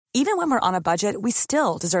Even when we're on a budget, we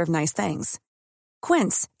still deserve nice things.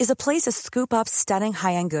 Quince is a place to scoop up stunning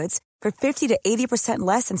high-end goods for 50 to 80%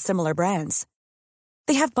 less than similar brands.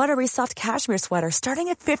 They have buttery soft cashmere sweaters starting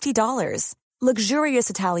at $50, luxurious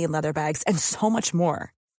Italian leather bags, and so much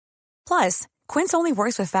more. Plus, Quince only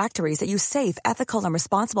works with factories that use safe, ethical, and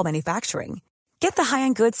responsible manufacturing. Get the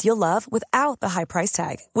high-end goods you'll love without the high price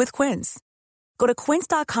tag with Quince. Go to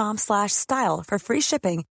quince.com/style for free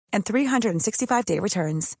shipping and 365-day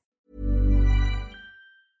returns.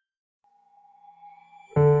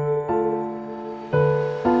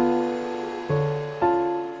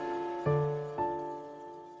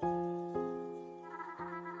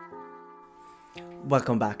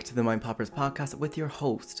 Welcome back to the Mind Poppers podcast with your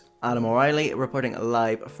host, Adam O'Reilly, reporting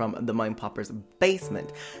live from the Mind Poppers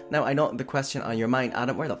basement. Now, I know the question on your mind,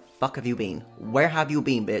 Adam, where the fuck have you been? Where have you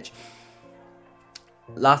been, bitch?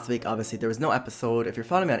 Last week, obviously, there was no episode. If you're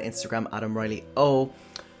following me on Instagram, Adam Riley O,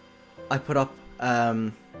 I put up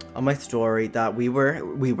on my story that we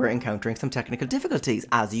were encountering some technical difficulties,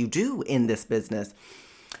 as you do in this business.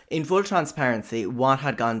 In full transparency, what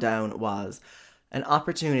had gone down was an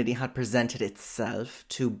opportunity had presented itself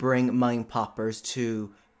to bring Mind Poppers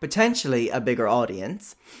to potentially a bigger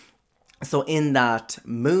audience. So in that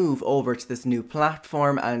move over to this new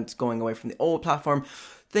platform and going away from the old platform,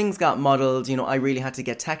 things got muddled. You know, I really had to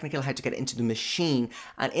get technical, I had to get into the machine.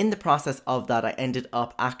 And in the process of that, I ended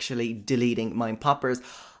up actually deleting Mind Poppers.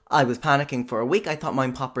 I was panicking for a week. I thought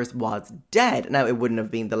Mind Poppers was dead. Now, it wouldn't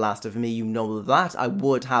have been the last of me, you know that. I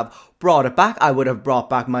would have brought it back. I would have brought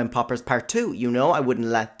back Mind Poppers Part 2, you know. I wouldn't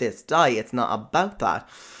let this die. It's not about that.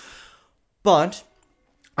 But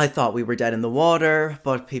I thought we were dead in the water,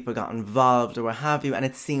 but people got involved or what have you, and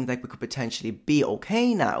it seemed like we could potentially be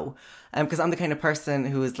okay now. Because I'm the kind of person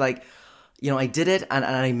who is like, you know, I did it and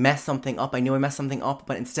I messed something up. I knew I messed something up,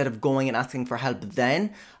 but instead of going and asking for help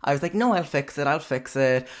then, I was like, no, I'll fix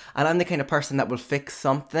it. And I'm the kind of person that will fix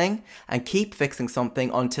something and keep fixing something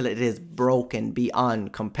until it is broken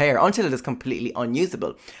beyond compare, until it is completely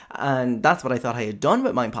unusable. And that's what I thought I had done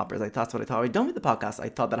with Mind Poppers. That's what I thought I had done with the podcast. I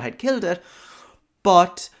thought that I had killed it.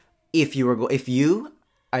 But if you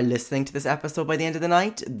are listening to this episode by the end of the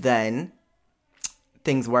night, then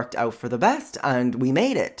things worked out for the best and we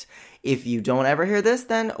made it. If you don't ever hear this,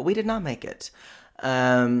 then we did not make it.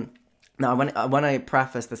 Now, when I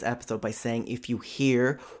preface this episode by saying if you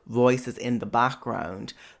hear voices in the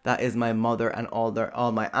background, that is my mother and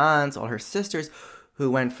all my aunts, all her sisters, who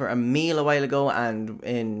went for a meal a while ago, and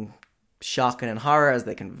in shock and in horror as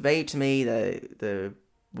they conveyed to me, the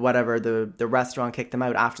restaurant kicked them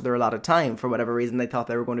out after their allotted time for whatever reason. They thought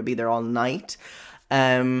they were going to be there all night.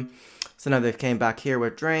 So now they've came back here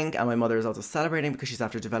with drink, and my mother is also celebrating because she's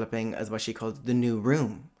after developing as what she calls the new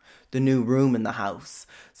room in the house.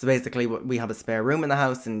 So basically we have a spare room in the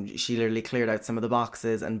house, and she literally cleared out some of the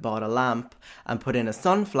boxes and bought a lamp and put in a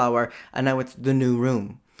sunflower, and now it's the new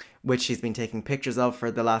room, which she's been taking pictures of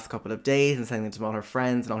for the last couple of days and sending them to all her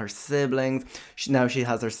friends and all her siblings. Now she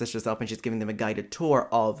has her sisters up and she's giving them a guided tour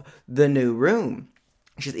of the new room.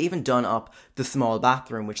 She's even done up the small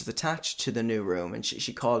bathroom, which is attached to the new room. And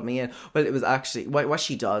she called me in. Well, it was actually, what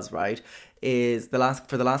she does, right, is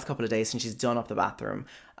for the last couple of days since she's done up the bathroom,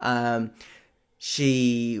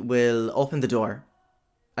 she will open the door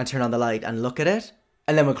and turn on the light and look at it,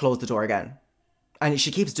 and then we'll close the door again. And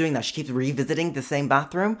she keeps doing that. She keeps revisiting the same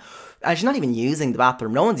bathroom. And she's not even using the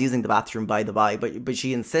bathroom. No one's using the bathroom, by the by. But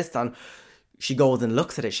she insists on, she goes and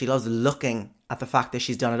looks at it. She loves looking at the fact that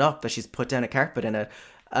she's done it up, that she's put down a carpet in it.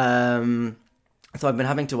 So I've been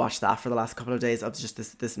having to watch that for the last couple of days. I was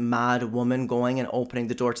just this mad woman going and opening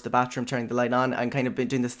the door to the bathroom, turning the light on, and kind of been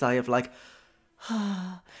doing this sigh of like,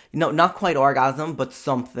 not quite orgasm, but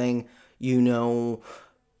something,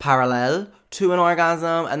 parallel to an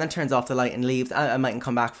orgasm, and then turns off the light and leaves. I mightn't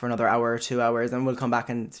come back for another hour or 2 hours, and we'll come back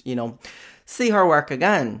and, see her work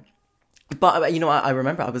again. But, I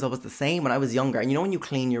remember I was always the same when I was younger. And when you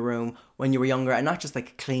clean your room when you were younger, and not just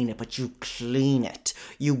like clean it, but you clean it.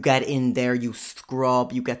 You get in there, you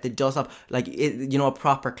scrub, you get the dust off. Like, a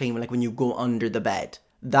proper clean, like when you go under the bed.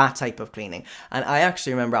 That type of cleaning. And I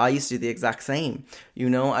actually remember I used to do the exact same.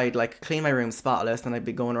 I'd like clean my room spotless, and I'd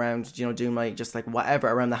be going around, doing my just like whatever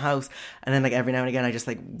around the house. And then like every now and again, I just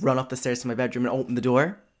like run up the stairs to my bedroom and open the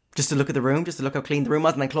door just to look at the room, just to look how clean the room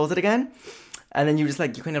was, and then close it again. And then you just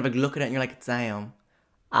like, you kind of like look at it and you're like, damn,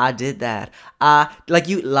 I did that. Like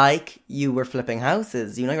you were flipping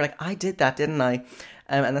houses, you're like, I did that, didn't I?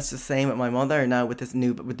 And that's the same with my mother now with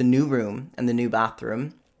the new room and the new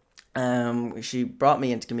bathroom. She brought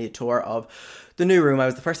me in to give me a tour of the new room. I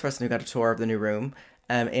was the first person who got a tour of the new room.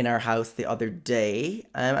 in our house the other day.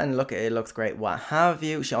 And look, it looks great, what have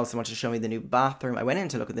you. She also wanted to show me the new bathroom. I went in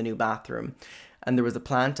to look at the new bathroom, and there was a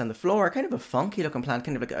plant on the floor, kind of a funky looking plant,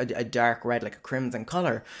 kind of like a dark red, like a crimson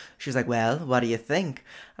colour. She was like, well, what do you think?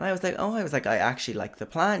 And I was like, I actually like the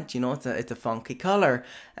plant, it's a funky colour.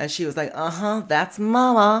 And she was like, that's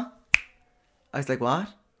mama. I was like, what?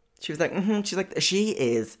 She was like, She's like, she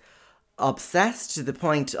is obsessed to the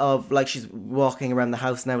point of, like, she's walking around the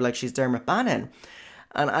house now like she's Dermot Bannon.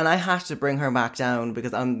 And I had to bring her back down,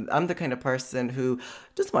 because I'm the kind of person who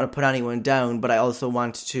doesn't want to put anyone down, but I also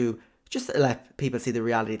want to just let people see the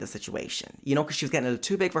reality of the situation. Because she was getting a little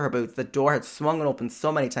too big for her boots. The door had swung open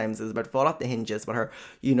so many times, it was about to fall off the hinges, but her,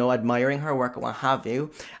 admiring her work and what have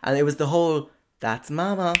you. And it was the whole, that's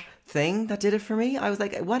mama thing that did it for me. I was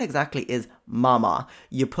like, what exactly is mama?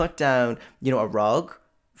 You put down, a rug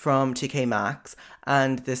from TK Maxx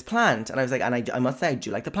and this plant. And I was like, and I must say, I do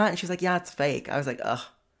like the plant. And she was like, yeah, it's fake. I was like, ugh.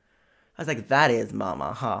 I was like, that is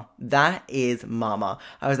mama, huh? That is mama.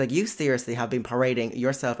 I was like, you seriously have been parading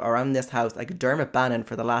yourself around this house like Dermot Bannon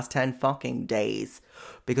for the last 10 fucking days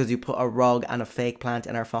because you put a rug and a fake plant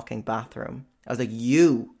in our fucking bathroom. I was like,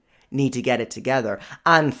 you need to get it together,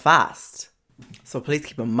 and fast. So please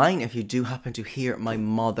keep in mind, if you do happen to hear my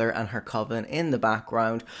mother and her coven in the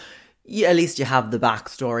background, at least you have the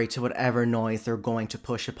backstory to whatever noise they're going to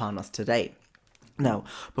push upon us today. Now,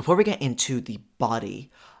 before we get into the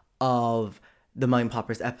body of the Mind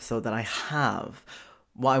Poppers episode that I have,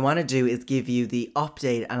 what I want to do is give you the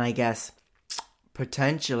update, and I guess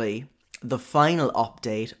potentially the final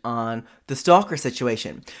update on the stalker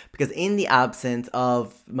situation. Because in the absence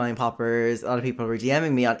of Mind Poppers, a lot of people were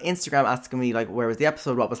DMing me on Instagram asking me, like, where was the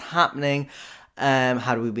episode, what was happening,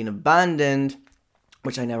 had we been abandoned,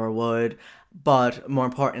 which I never would. But more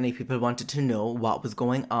importantly, people wanted to know what was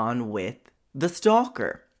going on with the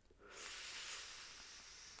stalker.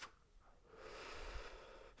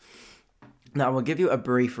 Now, I will give you a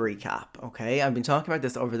brief recap, okay? I've been talking about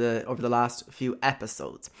this over the last few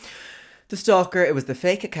episodes. The stalker, it was the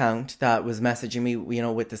fake account that was messaging me,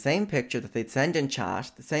 with the same picture that they'd send in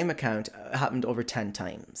chat. The same account happened over 10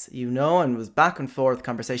 times, and was back and forth,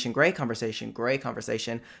 great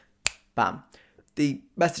conversation, bam. The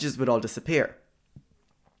messages would all disappear,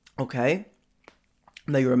 okay?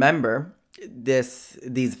 Now, you remember,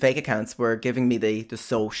 these fake accounts were giving me the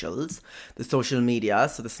socials, the social media,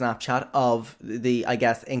 so the Snapchat of the, I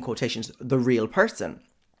guess, in quotations, the real person.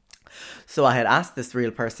 So I had asked this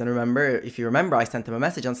real person, if you remember, I sent them a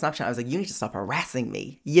message on Snapchat. I was like, you need to stop harassing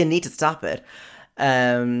me. You need to stop it.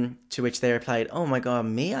 To which they replied, oh my God,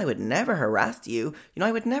 me? I would never harass you.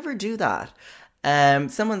 I would never do that.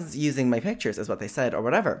 Someone's using my pictures is what they said, or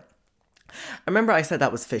whatever. I remember I said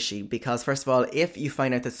that was fishy because, first of all, if you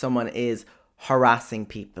find out that someone is harassing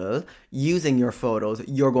people using your photos,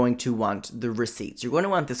 you're going to want the receipts. You're going to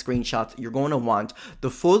want the screenshots. You're going to want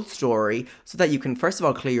the full story so that you can, first of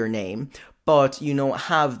all, clear your name, but,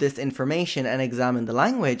 have this information and examine the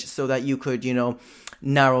language so that you could,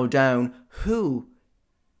 narrow down who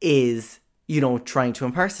is, trying to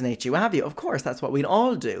impersonate you. Have you? Of course, that's what we'd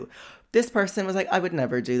all do. This person was like, I would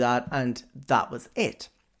never do that. And that was it.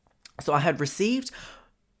 So I had received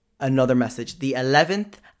another message, the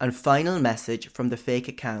 11th and final message from the fake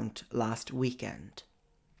account last weekend.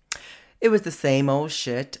 It was the same old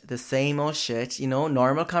shit,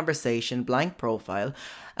 normal conversation, blank profile.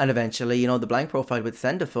 And eventually, the blank profile would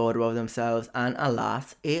send a photo of themselves, and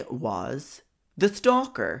alas, it was the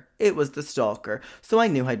stalker. It was the stalker. So I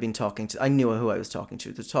knew I knew who I was talking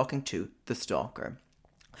to. The stalker.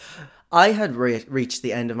 I had reached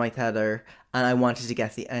the end of my tether, and I wanted to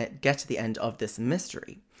get to the end of this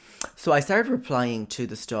mystery. So I started replying to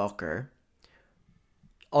the stalker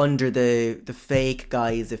under the fake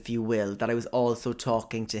guise, if you will, that I was also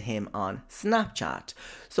talking to him on Snapchat.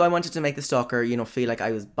 So I wanted to make the stalker, feel like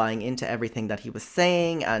I was buying into everything that he was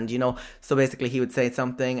saying. And, so basically he would say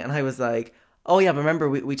something and I was like, oh yeah, but remember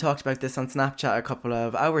we talked about this on Snapchat a couple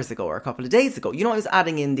of hours ago or a couple of days ago. I was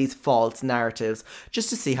adding in these false narratives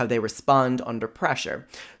just to see how they respond under pressure.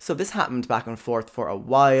 So this happened back and forth for a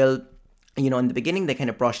while. In the beginning, they kind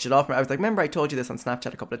of brushed it off. I was like, remember I told you this on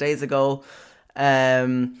Snapchat a couple of days ago?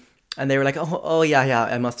 And they were like, oh yeah,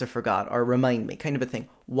 I must have forgot, or remind me, kind of a thing.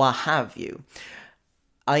 What have you?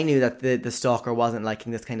 I knew that the stalker wasn't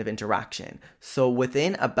liking this kind of interaction. So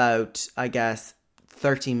within about, I guess,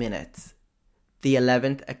 30 minutes, the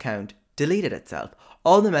 11th account deleted itself.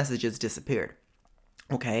 All the messages disappeared.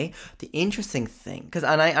 Okay? The interesting thing,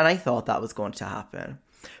 and I thought that was going to happen.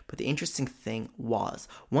 But the interesting thing was,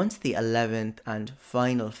 once the 11th and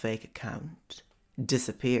final fake account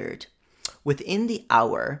disappeared, within the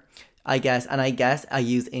hour, I guess I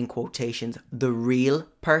use in quotations, the real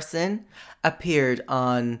person appeared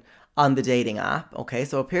on the dating app. Okay,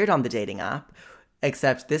 so appeared on the dating app,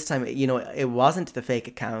 except this time, it wasn't the fake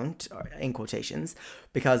account, or in quotations,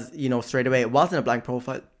 because, straight away it wasn't a blank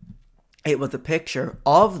profile. It was a picture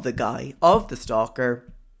of the guy, of the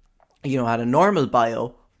stalker, had a normal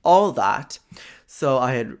bio, all that. So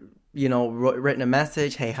I had, written a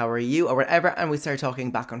message, hey, how are you, or whatever, and we started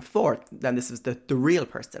talking back and forth. Then this was the real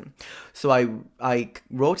person. So I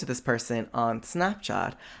wrote to this person on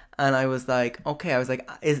Snapchat, and I was like, okay,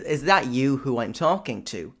 is that you who I'm talking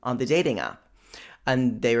to on the dating app?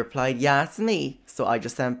 And they replied, yeah, it's me. So I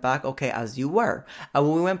just sent back, okay, as you were. And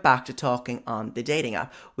when we went back to talking on the dating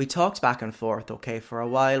app, we talked back and forth, okay, for a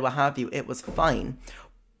while, what have you. It was fine.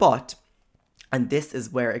 But, and this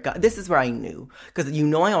is where I knew. Because,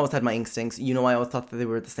 I always had my instincts. I always thought that they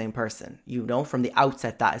were the same person. From the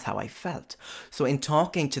outset, that is how I felt. So in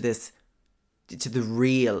talking to the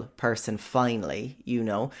real person finally,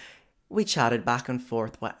 we chatted back and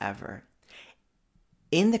forth, whatever.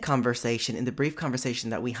 In the brief conversation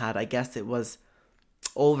that we had, I guess it was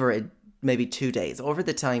over maybe 2 days, over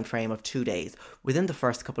the time frame of 2 days, within the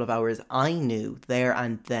first couple of hours, I knew there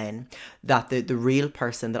and then that the real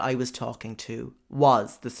person that I was talking to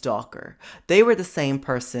was the stalker. They were the same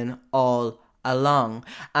person all along.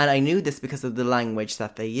 And I knew this because of the language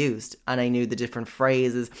that they used. And I knew the different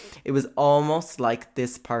phrases. It was almost like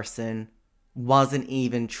this person wasn't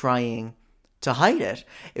even trying to hide it.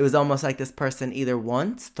 It was almost like this person either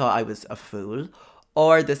once thought I was a fool,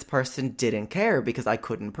 or this person didn't care because I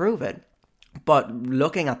couldn't prove it. But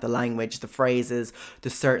looking at the language, the phrases,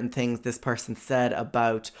 the certain things this person said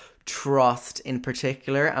about trust in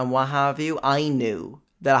particular and what have you, I knew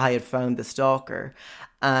that I had found the stalker.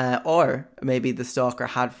 Or maybe the stalker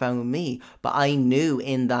had found me, but I knew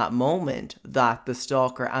in that moment that the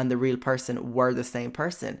stalker and the real person were the same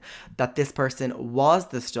person, that this person was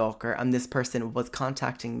the stalker and this person was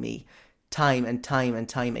contacting me time and time and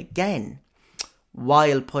time again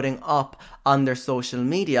while putting up on their social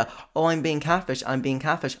media, oh, I'm being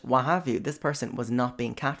catfished, what have you. This person was not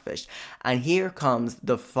being catfished. And here comes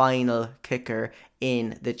the final kicker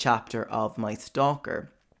in the chapter of my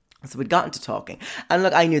stalker. So we'd gotten to talking. And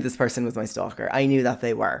look, I knew this person was my stalker. I knew that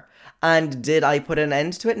they were. And did I put an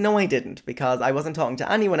end to it? No, I didn't, because I wasn't talking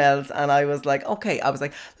to anyone else. And I was like, okay,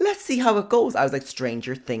 let's see how it goes. I was like,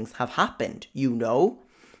 stranger things have happened,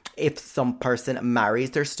 If some person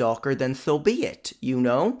marries their stalker, then so be it,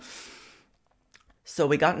 So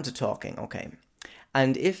we got into talking, okay.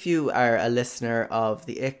 And if you are a listener of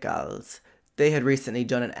the It Gals, they had recently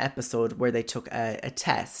done an episode where they took a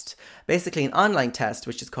test, basically an online test,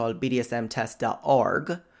 which is called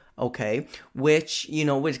bdsmtest.org, okay, which,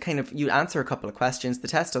 which kind of, you answer a couple of questions. The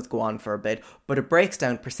test does go on for a bit, but it breaks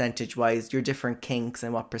down percentage-wise your different kinks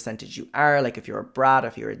and what percentage you are, like if you're a brat,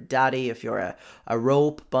 if you're a daddy, if you're a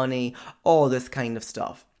rope bunny, all this kind of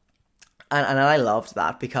stuff. And I loved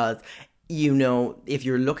that because, if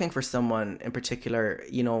you're looking for someone in particular,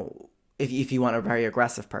 if you want a very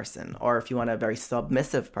aggressive person, or if you want a very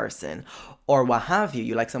submissive person, or what have you,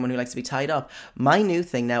 you like someone who likes to be tied up. My new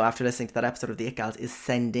thing now, after listening to that episode of the It Gals, is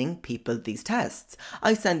sending people these tests.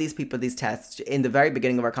 I send these people these tests in the very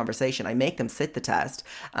beginning of our conversation. I make them sit the test,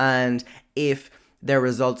 and if their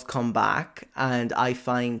results come back and I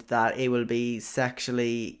find that it will be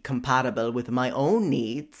sexually compatible with my own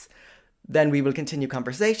needs, then we will continue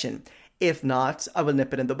conversation. If not, I will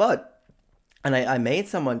nip it in the bud. And I made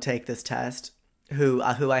someone take this test who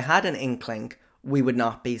I had an inkling we would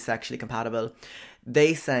not be sexually compatible.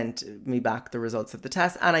 They sent me back the results of the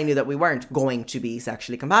test, and I knew that we weren't going to be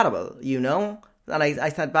sexually compatible, And I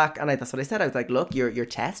said back, and that's what I said. I was like, look, your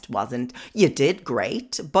test wasn't, you did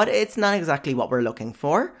great, but it's not exactly what we're looking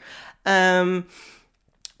for.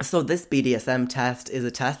 So this BDSM test is a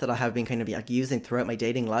test that I have been kind of using throughout my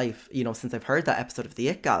dating life, since I've heard that episode of the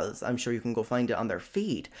It Gals. I'm sure you can go find it on their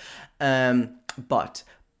feed. But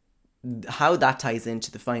how that ties into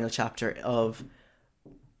the final chapter of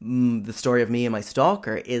the story of me and my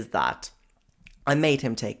stalker is that I made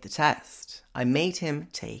him take the test.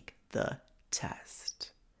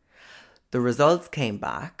 The results came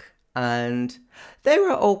back and they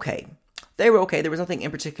were okay. There was nothing in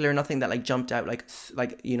particular, nothing that jumped out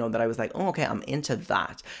that I was like, oh, okay, I'm into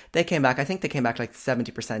that. I think they came back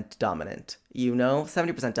 70% dominant,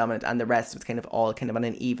 70% dominant, and the rest was all on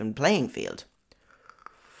an even playing field.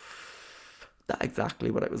 That's exactly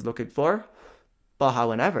what I was looking for. But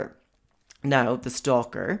however, now the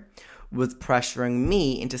stalker was pressuring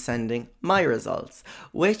me into sending my results,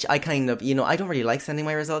 which I kind of, I don't really like sending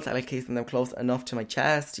my results. I like keeping them close enough to my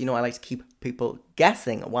chest. I like to keep people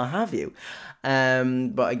guessing, what have you.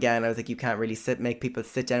 But again, I was like, you can't really make people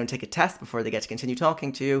sit down and take a test before they get to continue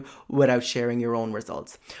talking to you without sharing your own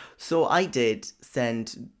results. So I did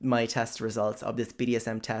send my test results of this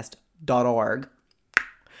BDSMtest.org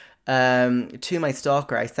to my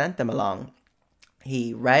stalker. I sent them along.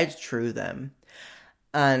 He read through them,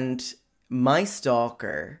 and my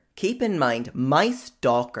stalker, keep in mind, my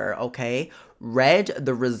stalker, okay, read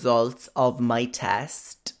the results of my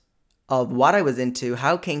test, of what I was into,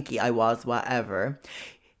 how kinky I was, whatever.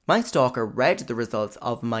 My stalker read the results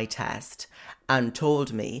of my test and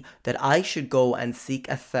told me that I should go and seek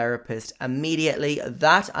a therapist immediately,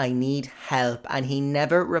 that I need help, and he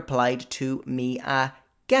never replied to me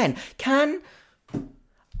again.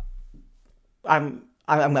 I'm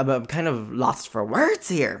kind of lost for words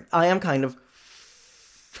here. I am kind of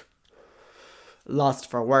lost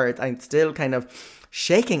for words. I'm still kind of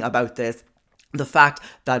shaking about this. The fact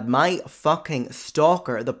that my fucking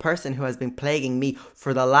stalker, the person who has been plaguing me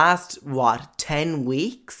for the last, 10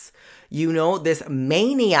 weeks? This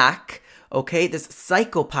maniac, okay, this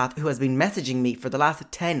psychopath who has been messaging me for the last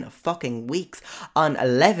 10 fucking weeks on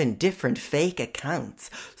 11 different fake accounts,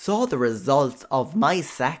 saw the results of my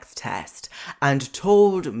sex test and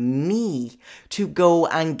told me to go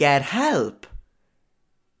and get help.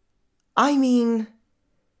 I mean,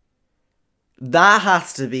 that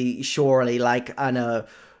has to be surely like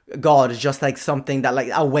God, just like something that,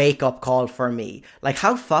 like, a wake-up call for me. Like,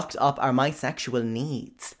 how fucked up are my sexual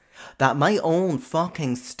needs that my own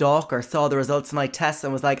fucking stalker saw the results of my test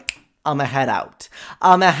and was like, I'm a head out.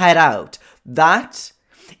 That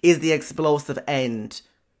is the explosive end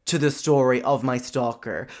to the story of my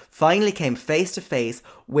stalker. Finally came face to face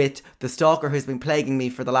with the stalker who's been plaguing me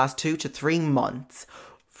for the last 2 to 3 months,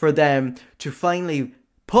 for them to finally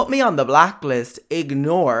put me on the blacklist,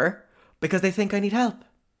 ignore, because they think I need help.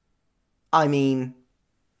 I mean,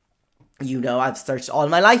 I've searched all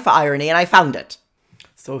my life for irony and I found it.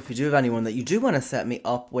 So if you do have anyone that you do want to set me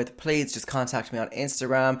up with, please just contact me on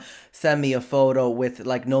Instagram. Send me a photo with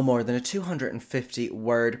like no more than a 250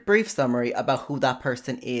 word brief summary about who that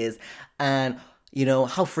person is and,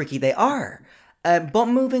 how freaky they are. But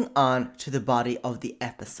moving on to the body of the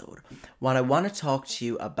episode, what I want to talk to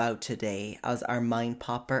you about today as our mind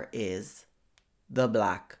popper is the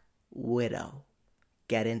Black Widow.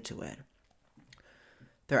 Get into it.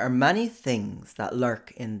 There are many things that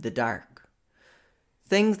lurk in the dark.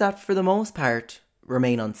 Things that, for the most part,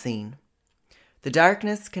 remain unseen. The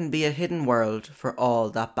darkness can be a hidden world for all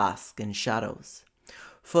that bask in shadows,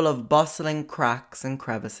 full of bustling cracks and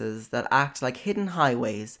crevices that act like hidden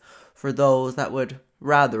highways for those that would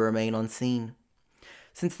rather remain unseen.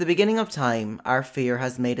 Since the beginning of time, our fear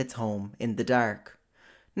has made its home in the dark,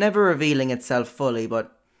 never revealing itself fully,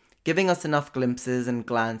 but giving us enough glimpses and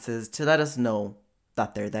glances to let us know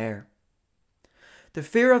that they're there. The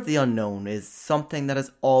fear of the unknown is something that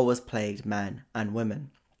has always plagued men and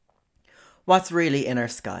women. What's really in our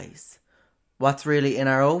skies? What's really in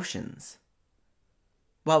our oceans?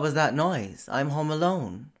 What was that noise? I'm home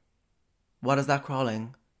alone. What is that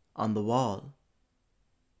crawling on the wall?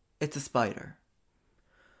 It's a spider.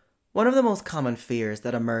 One of the most common fears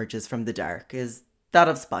that emerges from the dark is that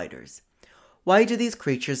of spiders. Why do these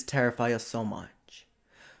creatures terrify us so much?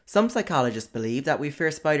 Some psychologists believe that we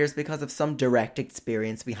fear spiders because of some direct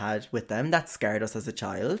experience we had with them that scared us as a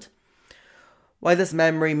child. While this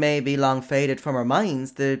memory may be long faded from our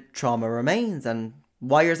minds, the trauma remains and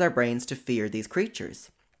wires our brains to fear these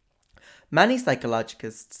creatures. Many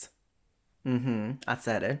psychologists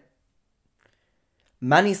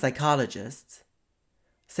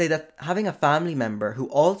say that having a family member who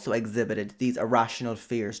also exhibited these irrational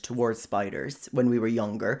fears towards spiders when we were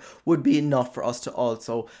younger would be enough for us to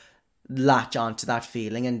also latch onto that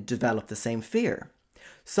feeling and develop the same fear.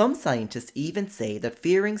 Some scientists even say that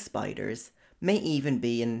fearing spiders may even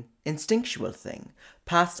be an instinctual thing,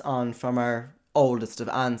 passed on from our oldest of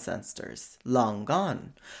ancestors, long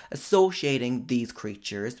gone, associating these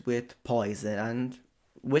creatures with poison and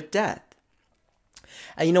with death.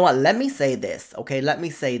 And you know what? Let me say this, okay? Let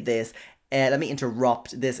me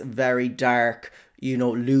interrupt this very dark,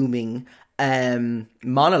 looming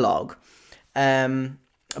monologue.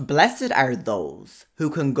 Blessed are those who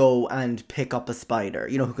can go and pick up a spider,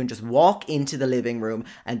 who can just walk into the living room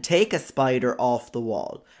and take a spider off the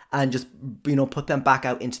wall and just, put them back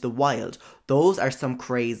out into the wild. Those are some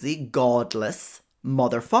crazy, godless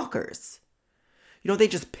motherfuckers. They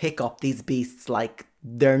just pick up these beasts like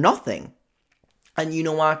they're nothing. And you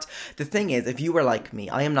know what? The thing is, if you were like me,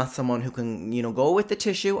 I am not someone who can, go with the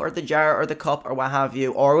tissue or the jar or the cup or what have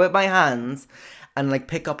you, or with my hands and like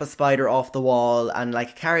pick up a spider off the wall and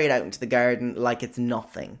like carry it out into the garden like it's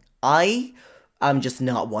nothing. I'm just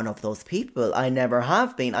not one of those people. I never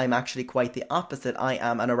have been. I'm actually quite the opposite. I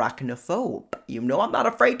am an arachnophobe. I'm not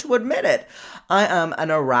afraid to admit it. I am an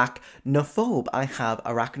arachnophobe. I have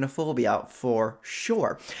arachnophobia for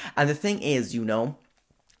sure. And the thing is,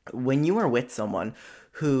 when you are with someone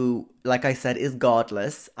who, like I said, is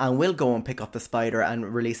godless and will go and pick up the spider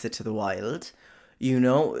and release it to the wild,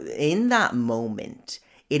 in that moment,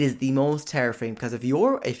 it is the most terrifying, because if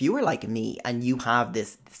you are like me and you have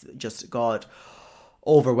this just God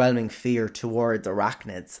overwhelming fear towards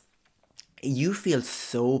arachnids, you feel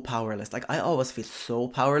so powerless. Like, I always feel so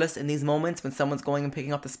powerless in these moments when someone's going and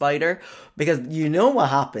picking up the spider, because you know what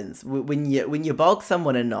happens when you bug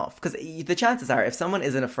someone enough, because the chances are if someone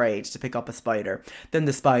isn't afraid to pick up a spider, then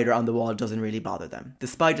the spider on the wall doesn't really bother them. The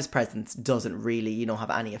spider's presence doesn't really, have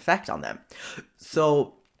any effect on them.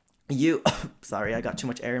 So sorry, I got too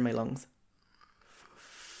much air in my lungs.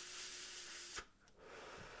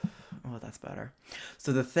 Oh, that's better.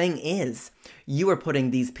 So the thing is, you are putting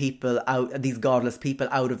these godless people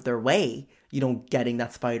out of their way, getting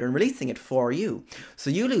that spider and releasing it for you. So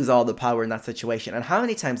you lose all the power in that situation. And how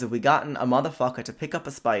many times have we gotten a motherfucker to pick up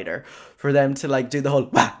a spider for them to like do the whole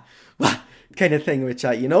wah, wah kind of thing with you,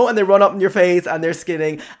 and they run up in your face and they're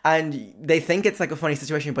skinning and they think it's like a funny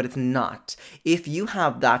situation, but it's not. If you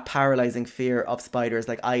have that paralyzing fear of spiders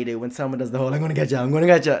like I do, when someone does the whole I'm going to get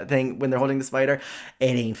you thing when they're holding the spider, it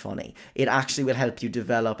ain't funny. It actually will help you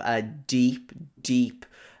develop a deep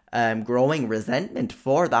growing resentment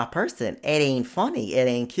for that person. It ain't funny, it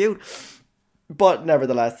ain't cute, but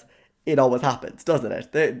nevertheless it always happens, doesn't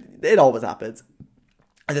it? It always happens.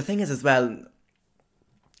 And the thing is as well,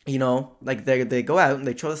 like they go out and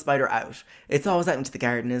they throw the spider out. It's always out into the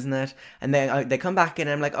garden, isn't it? And they come back in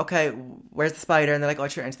and I'm like, okay, where's the spider? And they're like, oh,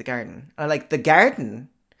 sure, into the garden. And I'm like, the garden?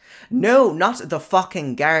 No, not the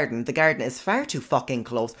fucking garden. The garden is far too fucking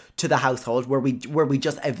close to the household where we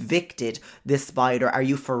just evicted this spider. Are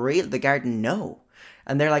you for real? The garden? No.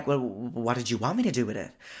 And they're like, well, what did you want me to do with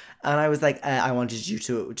it? And I was like, I wanted you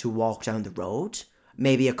to walk down the road,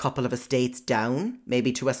 maybe a couple of estates down,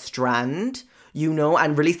 maybe to a strand,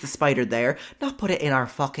 and release the spider there, not put it in our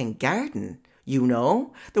fucking garden,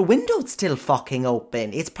 The window's still fucking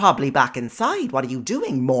open. It's probably back inside. What are you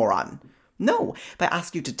doing, moron? No, if I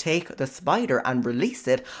ask you to take the spider and release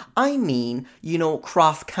it, I mean,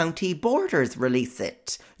 cross-county borders release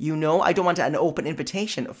it. I don't want an open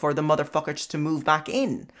invitation for the motherfucker just to move back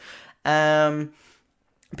in.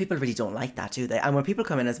 People really don't like that, do they? And when people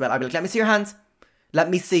come in as well, I'll be like, let me see your hands. Let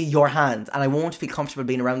me see your hands. And I won't feel comfortable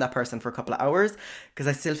being around that person for a couple of hours, because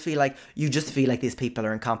I still feel like, you just feel like these people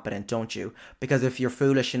are incompetent, don't you? Because if you're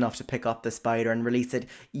foolish enough to pick up the spider and release it,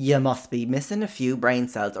 you must be missing a few brain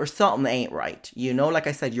cells or something ain't right. Like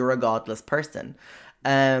I said, you're a godless person.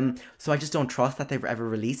 So I just don't trust that they've ever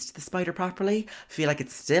released the spider properly. I feel like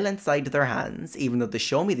it's still inside their hands, even though they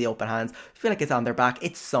show me the open hands. I feel like it's on their back.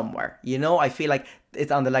 It's somewhere, I feel like it's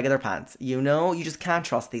on the leg of their pants, you just can't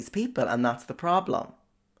trust these people, and that's the problem.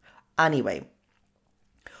 Anyway,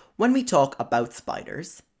 when we talk about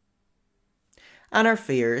spiders and our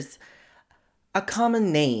fears, a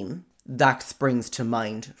common name that springs to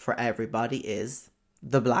mind for everybody is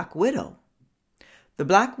the black widow. The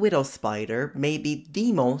black widow spider may be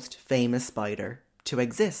the most famous spider to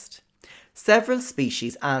exist. Several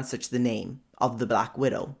species answer to the name of the black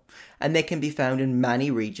widow, and they can be found in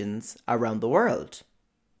many regions around the world.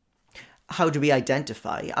 How do we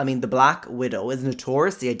identify? The black widow is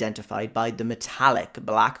notoriously identified by the metallic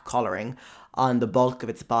black colouring on the bulk of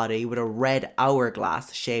its body with a red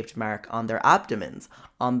hourglass-shaped mark on their abdomens,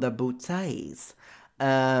 on their bootsies.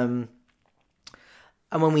 And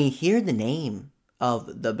when we hear the name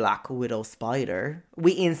of the black widow spider,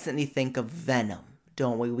 we instantly think of venom,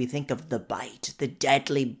 don't we? We think of the bite, the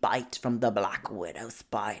deadly bite from the black widow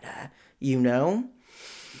spider,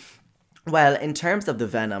 Well, in terms of the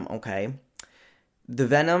venom, okay, the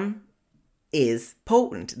venom is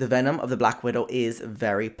potent. The venom of the black widow is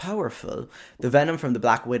very powerful. The venom from the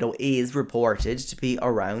black widow is reported to be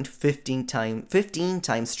around 15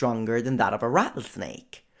 times stronger than that of a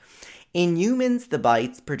rattlesnake. In humans, the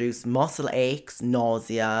bites produce muscle aches,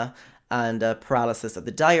 nausea, and paralysis of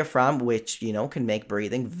the diaphragm, which, can make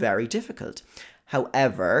breathing very difficult.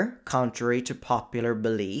 However, contrary to popular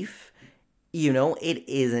belief, it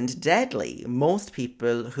isn't deadly. Most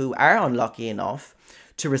people who are unlucky enough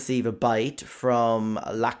to receive a bite from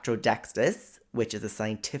Lactrodextus, which is the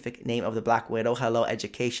scientific name of the black widow. Hello,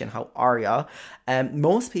 education, how are ya?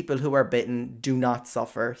 Most people who are bitten do not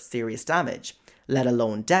suffer serious damage, let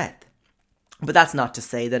alone death. But that's not to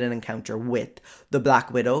say that an encounter with the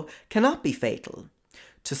black widow cannot be fatal.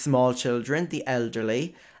 To small children, the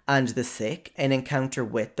elderly, and the sick, an encounter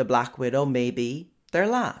with the black widow may be their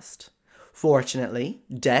last. Fortunately,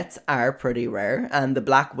 deaths are pretty rare, and the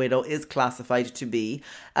black widow is classified to be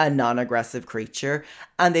a non-aggressive creature,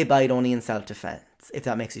 and they bite only in self-defense, if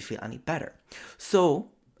that makes you feel any better. So,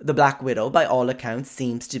 the black widow, by all accounts,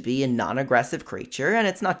 seems to be a non-aggressive creature, and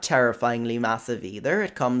it's not terrifyingly massive either.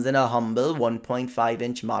 It comes in a humble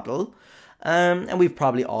 1.5-inch model, and we've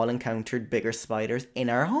probably all encountered bigger spiders in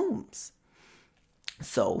our homes.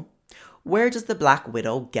 So, where does the black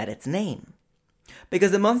widow get its name?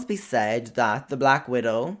 Because it must be said that the black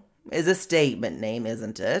widow is a statement name,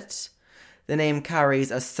 isn't it? The name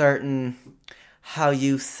carries a certain, how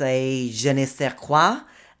you say, je ne sais quoi,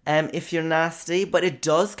 if you're nasty, but it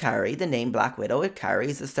does carry the name black widow. It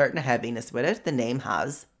carries a certain heaviness with it. The name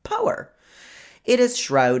has power. It is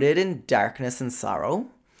shrouded in darkness and sorrow.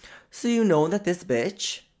 So you know that this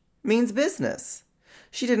bitch means business.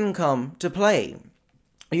 She didn't come to play.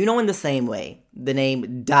 You know, in the same way, the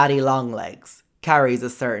name Daddy Longlegs carries a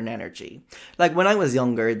certain energy. Like when I was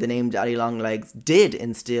younger, the name Daddy Longlegs did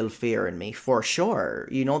instill fear in me, for sure.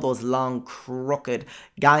 You know, those long, crooked,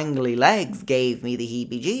 gangly legs gave me the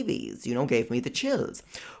heebie-jeebies, you know, gave me the chills.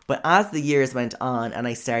 But as the years went on and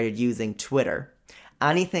I started using Twitter,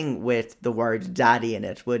 anything with the word daddy in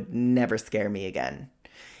it would never scare me again.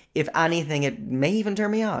 If anything, it may even turn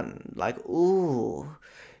me on. Like, ooh,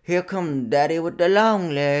 here come daddy with the long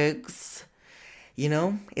legs. You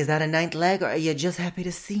know, is that a ninth leg or are you just happy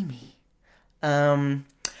to see me?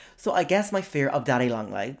 So I guess my fear of daddy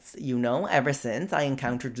long legs, you know, ever since I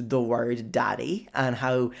encountered the word daddy and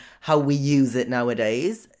how we use it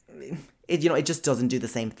nowadays, it just doesn't do the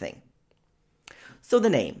same thing. So the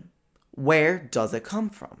name, where does it come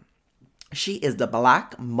from? She is the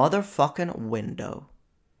black motherfucking widow.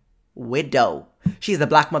 She's the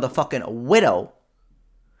black motherfucking widow.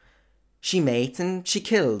 She mates and she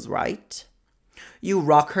kills, right? You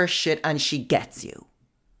rock her shit and she gets you.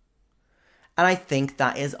 And I think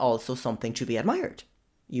that is also something to be admired,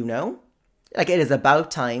 you know? Like, it is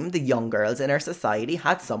about time the young girls in our society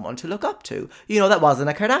had someone to look up to. You know, that wasn't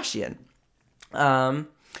a Kardashian.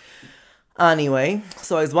 Anyway,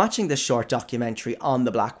 so I was watching this short documentary on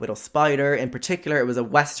the black widow spider. In particular, it was a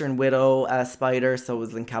western widow spider, so it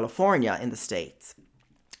was in California in the States.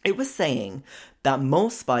 It was saying that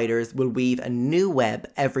most spiders will weave a new web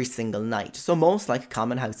every single night. So most like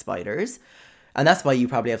common house spiders, and that's why you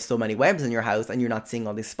probably have so many webs in your house and you're not seeing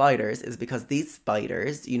all these spiders, is because these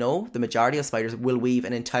spiders, you know, the majority of spiders will weave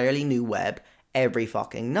an entirely new web every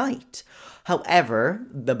fucking night. However,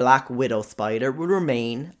 the black widow spider will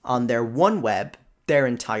remain on their one web their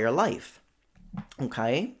entire life.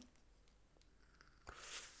 Okay?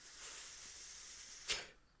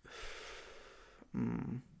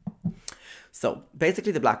 So,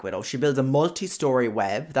 basically the black widow, she builds a multi-story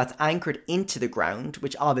web that's anchored into the ground,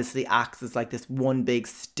 which obviously acts as like this one big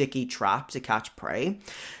sticky trap to catch prey.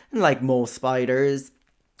 And like most spiders,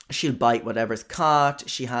 she'll bite whatever's caught.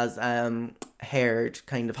 She has haired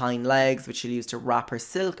kind of hind legs, which she'll use to wrap her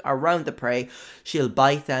silk around the prey. She'll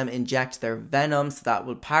bite them, inject their venom, so that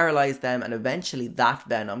will paralyze them, and eventually that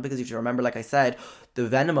venom, because you have to remember, like I said, the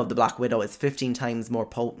venom of the black widow is 15 times more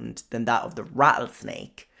potent than that of the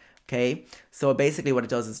rattlesnake. Okay, so basically what it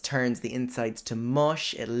does is turns the insides to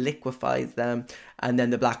mush, it liquefies them, and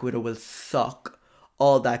then the black widow will suck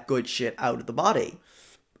all that good shit out of the body.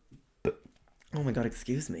 Oh my god,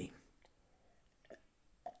 excuse me.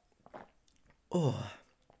 Oh,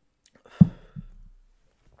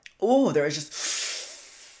 there is just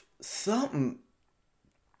something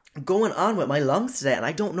going on with my lungs today, and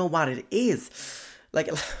I don't know what it is. Like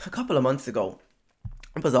a couple of months ago,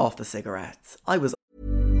 I was off the cigarettes.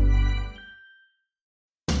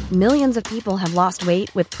 Millions of people have lost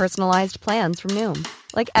weight with personalized plans from Noom.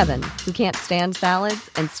 Like Evan, who can't stand salads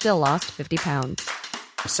and still lost 50 pounds.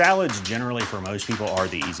 Salads generally for most people are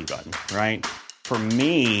the easy button, right? For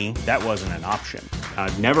me, that wasn't an option.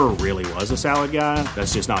 I never really was a salad guy.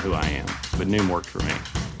 That's just not who I am. But Noom worked for me.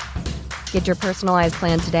 Get your personalized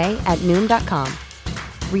plan today at Noom.com.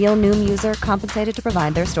 Real Noom user compensated to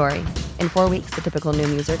provide their story. In 4 weeks, the typical Noom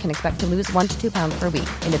user can expect to lose 1 to 2 pounds per week.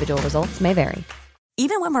 Individual results may vary.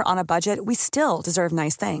 Even when we're on a budget, we still deserve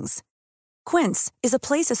nice things. Quince is a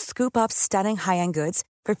place to scoop up stunning high-end goods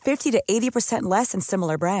for 50 to 80% less than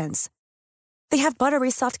similar brands. They have buttery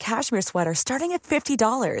soft cashmere sweaters starting at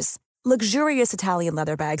 $50, luxurious Italian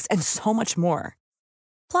leather bags, and so much more.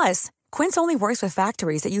 Plus, Quince only works with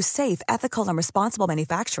factories that use safe, ethical, and responsible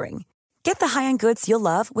manufacturing. Get the high-end goods you'll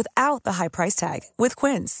love without the high price tag with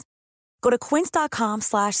Quince. Go to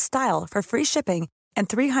quince.com/style for free shipping and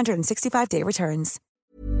 365-day returns.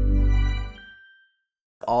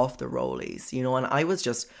 Off the rollies, you know, and I was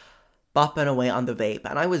just bopping away on the vape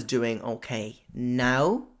and I was doing okay.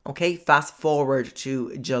 Now, okay, fast forward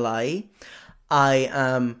to July, I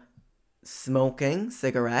am smoking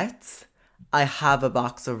cigarettes, I have a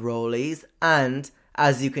box of rollies, and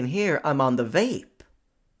as you can hear, I'm on the vape.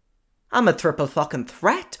 I'm a triple fucking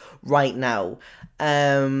threat right now.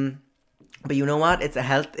 But you know what?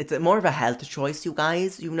 It's more of a health choice, you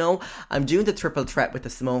guys. You know, I'm doing the triple threat with the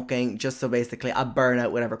smoking just so basically I burn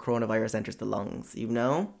out whenever coronavirus enters the lungs, you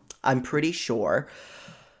know? I'm pretty sure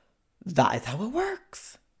that is how it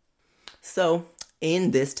works. So,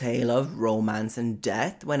 in this tale of romance and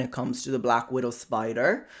death, when it comes to the Black Widow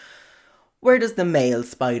spider, where does the male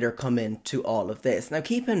spider come into all of this? Now,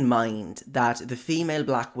 keep in mind that the female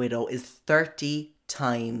Black Widow is 30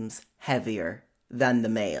 times heavier than the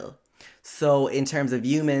male. So, in terms of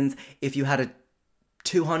humans, if you had a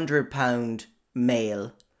 200-pound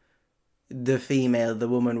male, the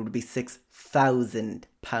woman would be 6,000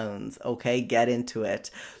 pounds, okay? Get into it.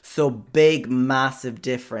 So, big, massive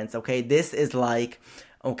difference, okay? This is like,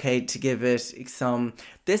 okay, to give it some,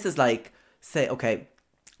 this is like, say, okay,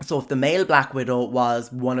 so if the male Black Widow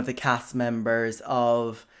was one of the cast members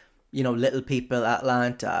of, you know, Little People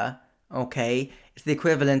Atlanta, okay, it's the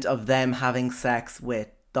equivalent of them having sex with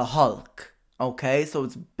the Hulk, okay? So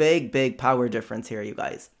it's big power difference here, you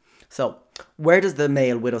guys. So where does the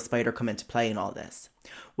male widow spider come into play in all this?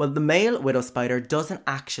 Well, the male widow spider doesn't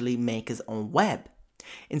actually make his own web.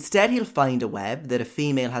 Instead, he'll find a web that a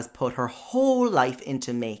female has put her whole life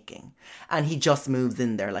into making, and he just moves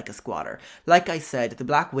in there like a squatter. Like I said, the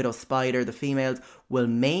Black Widow spider, the females, will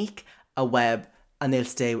make a web and they'll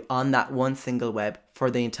stay on that one single web for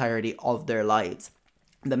the entirety of their lives.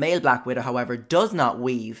 The male Black Widow, however, does not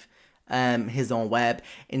weave his own web.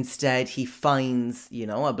 Instead, he finds, you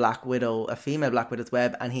know, a female Black Widow's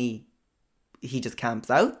web, and he just camps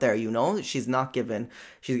out there, you know. She's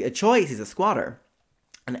a choice, he's a squatter.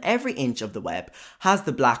 And every inch of the web has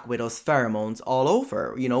the Black Widow's pheromones all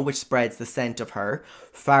over, you know, which spreads the scent of her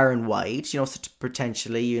far and wide, you know, so to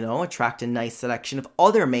potentially, you know, attract a nice selection of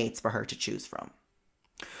other mates for her to choose from.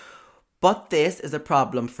 But this is a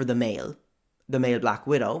problem for the male Black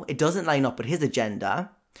Widow. It doesn't line up with his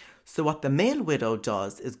agenda. So what the male widow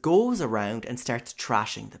does is goes around and starts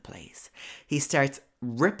trashing the place. He starts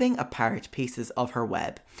ripping apart pieces of her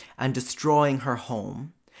web and destroying her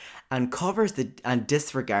home, and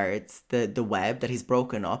disregards the web that he's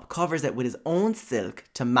broken up, covers it with his own silk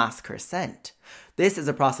to mask her scent. This is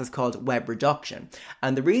a process called web reduction.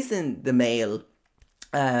 And the reason the male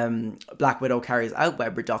Black Widow carries out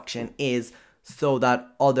web reduction is so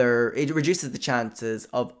that it reduces the chances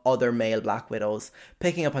of other male Black Widows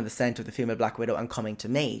picking up on the scent of the female Black Widow and coming to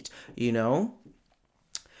mate, you know?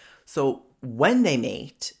 So when they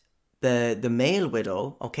mate, the male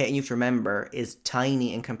widow, okay, and you have to remember, is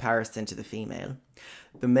tiny in comparison to the female.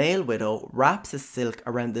 The male widow wraps a silk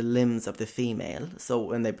around the limbs of the female, so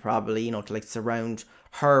when they probably, you know, to like surround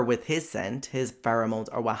her with his scent, his pheromones,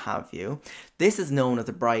 or what have you. This is known as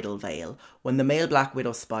a bridal veil. When the male Black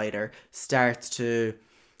Widow spider starts to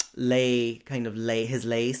lay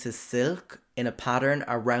his silk in a pattern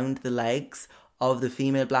around the legs of the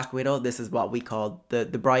female Black Widow, this is what we call the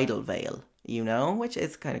bridal veil, you know, which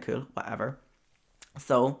is kind of cool, whatever.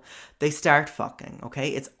 So they start fucking, okay?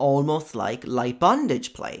 It's almost like light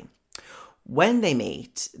bondage play. When they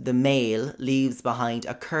mate, the male leaves behind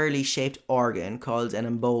a curly-shaped organ called an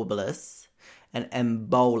embolus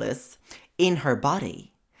in her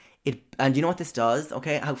body. And you know what this does,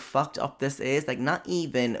 okay? How fucked up this is? Like, not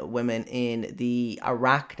even women in the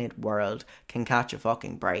arachnid world can catch a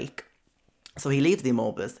fucking break. So he leaves the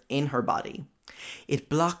embolus in her body. It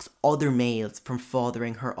blocks other males from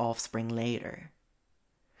fathering her offspring later.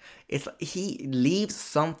 He leaves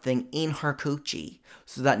something in her coochie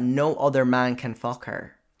so that no other man can fuck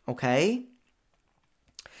her, okay?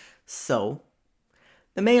 So,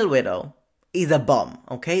 the male widow is a bum,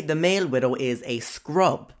 okay? The male widow is a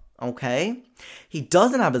scrub, okay? He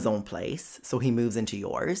doesn't have his own place, so he moves into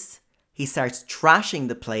yours. He starts trashing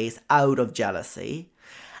the place out of jealousy.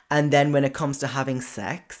 And then when it comes to having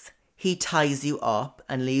sex, he ties you up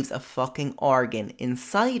and leaves a fucking organ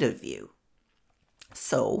inside of you.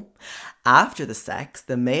 So, after the sex,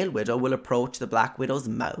 the male widow will approach the Black Widow's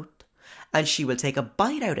mouth and she will take a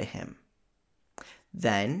bite out of him.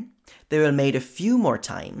 Then, They will mate a few more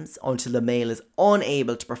times until the male is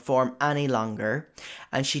unable to perform any longer,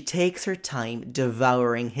 and she takes her time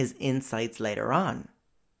devouring his insides later on.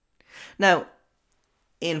 Now,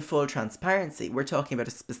 in full transparency, we're talking about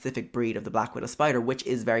a specific breed of the black widow spider, which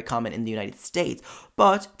is very common in the United States.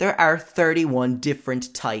 But there are 31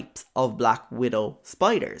 different types of black widow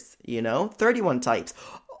spiders, 31 types,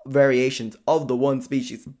 variations of the one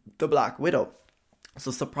species, the black widow.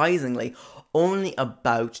 So surprisingly, only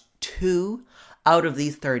about 2 out of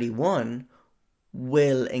these 31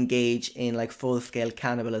 will engage in like full-scale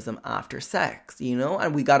cannibalism after sex,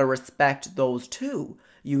 and we gotta respect those 2,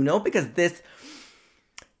 because this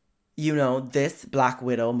black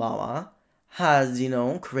widow mama has,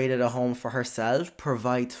 created a home for herself,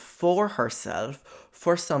 provides for herself,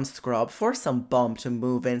 for some scrub, for some bum to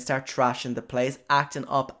move in, start trashing the place, acting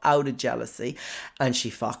up out of jealousy, and she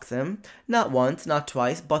fucks him. Not once, not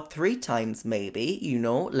twice, but 3 times maybe,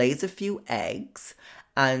 lays a few eggs,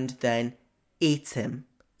 and then eats him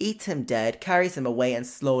dead, carries him away and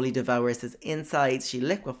slowly devours his insides. She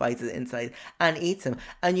liquefies his insides and eats him.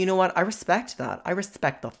 And you know what? I respect that. I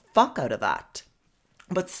respect the fuck out of that.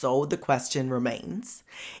 But so the question remains,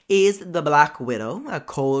 is the Black Widow a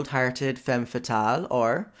cold-hearted femme fatale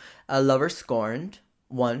or a lover scorned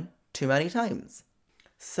one too many times?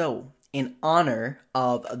 So, in honor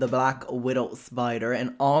of the Black Widow spider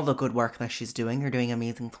and all the good work that she's doing, you're doing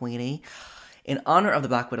amazing, sweetie. In honor of the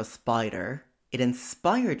Black Widow spider, it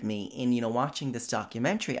inspired me in, watching this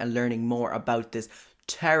documentary and learning more about this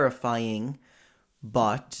terrifying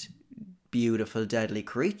but beautiful, deadly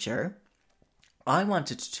creature. I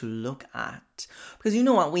wanted to look at, because you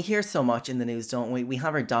know what, we hear so much in the news, don't we? We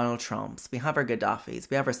have our Donald Trumps, we have our Gaddafis,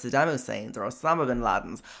 we have our Saddam Husseins, our Osama bin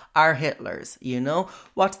Ladens, our Hitlers,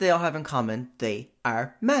 What do they all have in common? They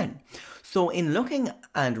are men. So in looking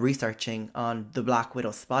and researching on the Black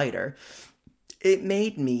Widow spider, it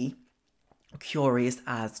made me curious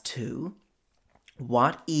as to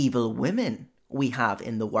what evil women we have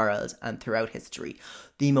in the world and throughout history.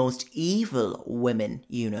 The most evil women,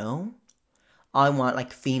 I want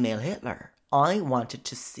like female Hitler. I wanted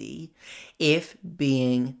to see if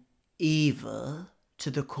being evil to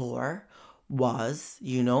the core was,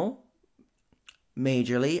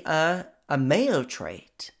 majorly a male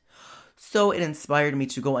trait. So it inspired me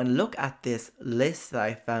to go and look at this list that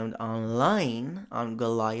I found online on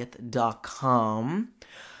Goliath.com,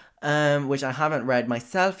 which I haven't read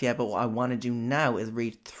myself yet, but what I want to do now is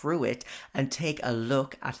read through it and take a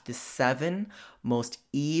look at the 7 most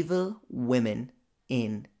evil women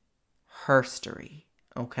in herstory.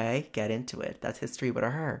 Okay, get into it. That's history with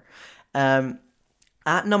a her.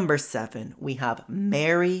 At number 7, we have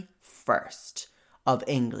Mary First of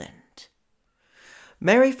England.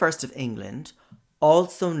 Mary First of England,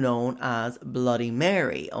 also known as Bloody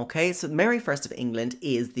Mary, okay? So Mary First of England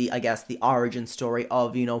is the origin story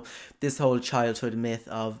of, this whole childhood myth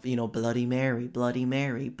of, Bloody Mary, Bloody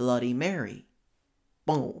Mary, Bloody Mary.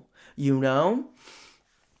 Boom.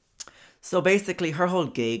 So basically her whole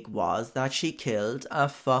gig was that she killed a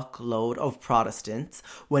fuckload of Protestants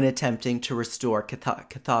when attempting to restore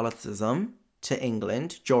Catholicism to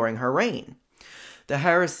England during her reign. The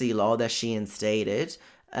heresy law that she instated,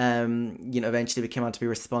 eventually became out to be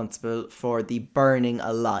responsible for the burning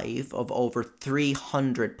alive of over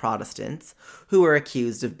 300 Protestants who were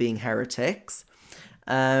accused of being heretics.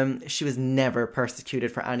 She was never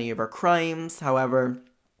persecuted for any of her crimes. However,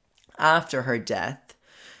 after her death,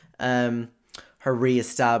 her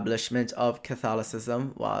re-establishment of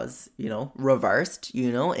Catholicism was, reversed.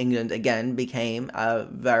 England again became a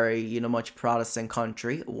very, much Protestant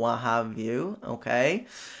country, what have you, okay?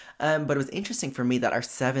 But it was interesting for me that our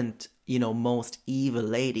 7th, most evil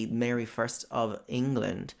lady, Mary First of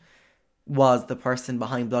England, was the person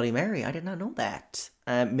behind Bloody Mary. I did not know that.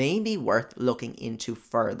 Maybe worth looking into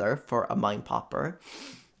further for a mind popper.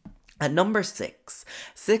 At number 6,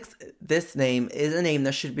 this name is a name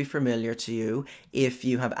that should be familiar to you if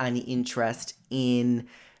you have any interest in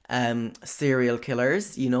serial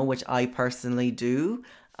killers, which I personally do.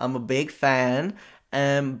 I'm a big fan.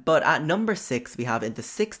 But at number 6, we have in the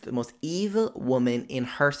 6th most evil woman in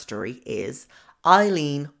herstory is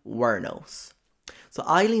Aileen Wuornos. So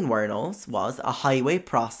Aileen Wuornos was a highway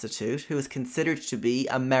prostitute who is considered to be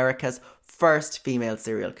America's first female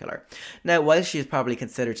serial killer. Now, while she is probably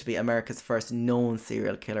considered to be America's first known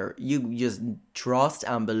serial killer, you just trust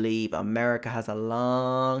and believe America has a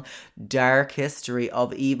long, dark history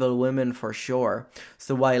of evil women for sure.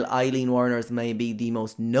 So while Aileen Wuornos may be the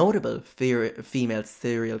most notable female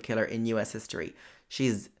serial killer in US history,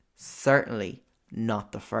 she's certainly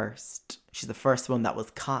not the first. She's the first one that was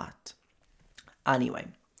caught. Anyway,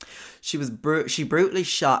 She brutally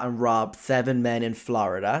shot and robbed 7 men in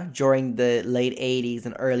Florida during the late 80s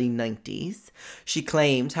and early 90s. She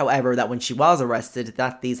claimed, however, that when she was arrested,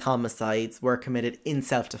 that these homicides were committed in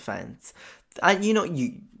self-defense. And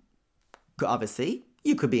you obviously,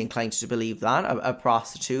 you could be inclined to believe that. A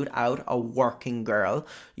prostitute out, a working girl,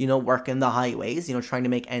 working the highways, trying to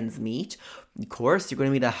make ends meet. Of course, you're going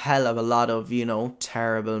to meet a hell of a lot of,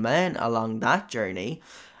 terrible men along that journey.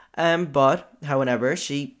 But, however,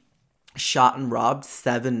 she shot and robbed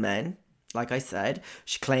 7 men. Like I said,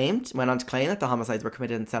 she went on to claim that the homicides were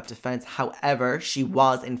committed in self-defense. However, she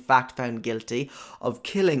was in fact found guilty of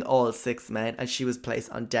killing all 6 men, and she was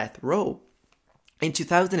placed on death row. In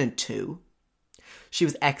 2002, she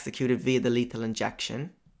was executed via the lethal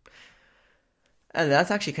injection. And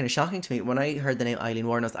that's actually kind of shocking to me. When I heard the name Aileen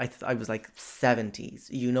Wuornos, I was like 70s.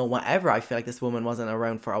 Whatever. I feel like this woman wasn't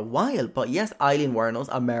around for a while. But yes, Aileen Wuornos,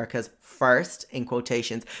 America's first, in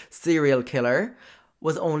quotations, serial killer,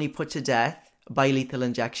 was only put to death by lethal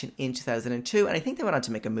injection in 2002. And I think they went on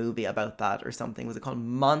to make a movie about that or something. Was it called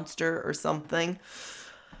Monster or something?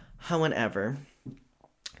 However,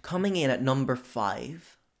 coming in at number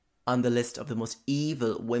 5 on the list of the most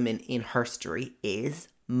evil women in history is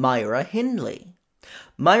Myra Hindley.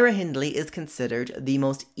 Myra Hindley is considered the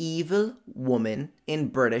most evil woman in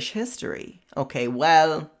British history. Okay,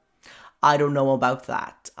 well, I don't know about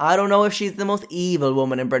that. I don't know if she's the most evil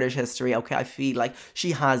woman in British history. Okay, I feel like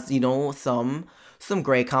she has, some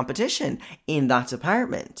great competition in that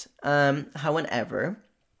department. However,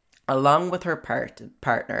 along with her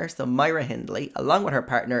partner, so Myra Hindley, along with her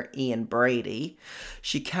partner Ian Brady,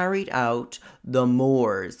 she carried out the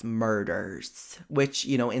Moors murders, which,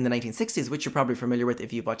 in the 1960s, which you're probably familiar with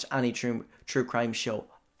if you've watched any true crime show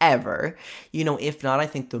ever. If not, I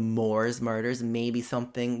think the Moors murders may be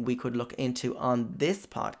something we could look into on this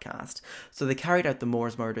podcast. So they carried out the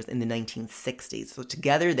Moors murders in the 1960s. So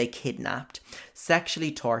together they kidnapped,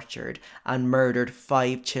 sexually tortured, and murdered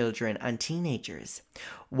 5 children and teenagers.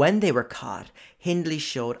 When they were caught, Hindley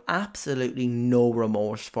showed absolutely no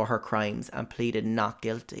remorse for her crimes and pleaded not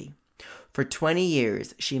guilty. For 20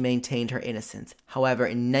 years, she maintained her innocence. However,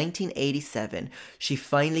 in 1987, she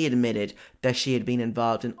finally admitted that she had been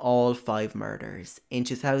involved in all 5 murders. In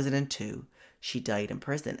 2002, she died in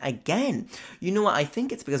prison. Again, you know what? I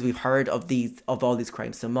think it's because we've heard of all these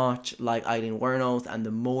crimes so much, like Aileen Wuornos and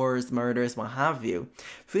the Moors murders, what have you.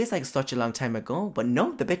 Feels like such a long time ago, but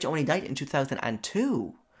no, the bitch only died in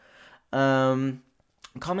 2002. Coming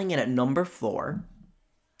in at number 4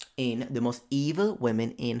 in the most evil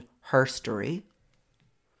women in history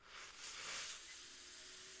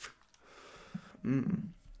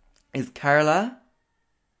is Carla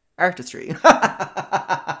Artistry.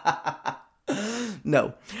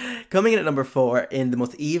 No. Coming in at number 4 in the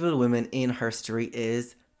most evil women in history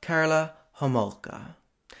is Karla Homolka.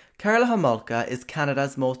 Karla Homolka is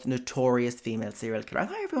Canada's most notorious female serial killer. I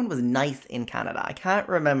thought everyone was nice in Canada. I can't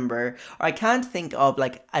remember, or I can't think of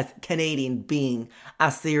a Canadian being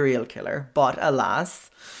a serial killer, but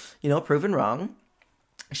alas, proven wrong.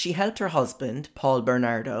 She helped her husband, Paul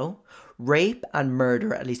Bernardo, rape and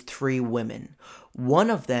murder at least 3 women,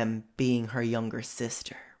 one of them being her younger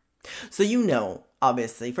sister. So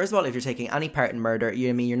obviously, first of all, if you're taking any part in murder,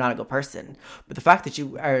 you're not a good person. But the fact that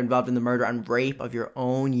you are involved in the murder and rape of your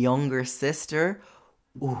own younger sister,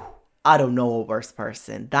 I don't know a worse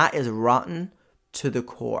person. That is rotten to the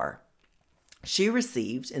core. She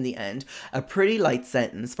received, in the end, a pretty light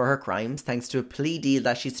sentence for her crimes thanks to a plea deal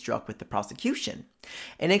that she struck with the prosecution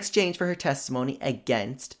in exchange for her testimony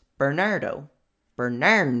against Bernardo.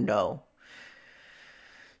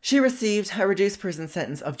 She received a reduced prison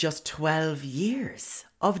sentence of just 12 years.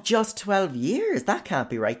 That can't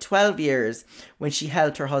be right. 12 years when she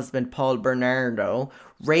helped her husband, Paul Bernardo,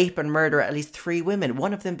 rape and murder at least 3 women,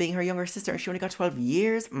 one of them being her younger sister, and she only got 12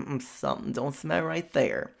 years? Something don't smell right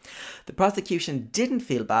there. The prosecution didn't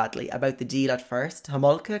feel badly about the deal at first.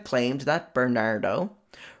 Homolka claimed that Bernardo,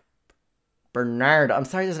 I'm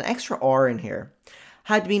sorry, there's an extra R in here,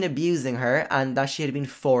 had been abusing her and that she had been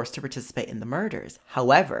forced to participate in the murders.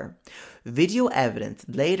 However, video evidence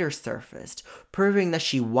later surfaced proving that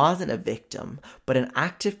she wasn't a victim but an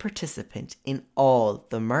active participant in all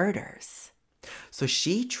the murders. So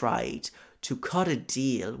she tried to cut a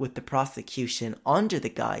deal with the prosecution under the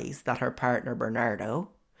guise that her partner Bernardo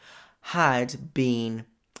had been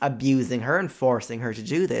abusing her and forcing her to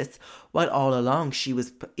do this, while all along she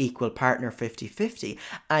was equal partner 50-50.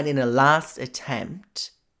 And in a last attempt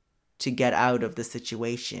to get out of the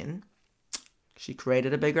situation, she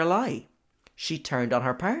created a bigger lie. She turned on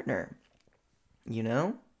her partner.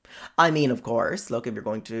 I mean, of course, look, if you're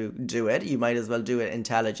going to do it, you might as well do it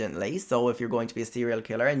intelligently. So if you're going to be a serial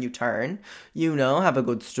killer and you turn, have a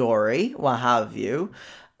good story, what have you.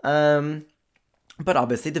 But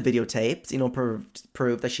obviously the videotapes,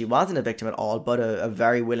 proved that she wasn't a victim at all, but a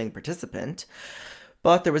very willing participant.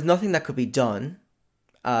 But there was nothing that could be done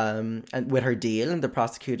and with her deal and the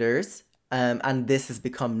prosecutors. And this has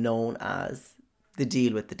become known as the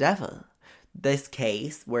deal with the devil. This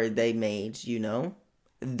case where they bought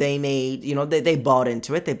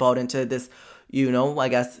into it. They bought into this, I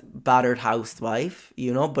guess, battered housewife,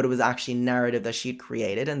 but it was actually narrative that she'd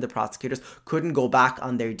created, and the prosecutors couldn't go back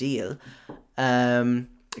on their deal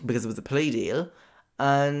because it was a plea deal,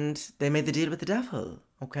 and they made the deal with the devil.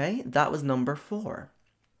 Okay, that was number 4.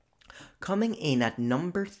 Coming in at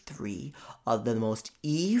number 3 of the most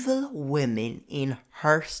evil women in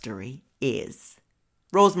history is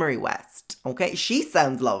Rosemary West. Okay, she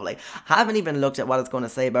sounds lovely. Haven't even looked at what it's going to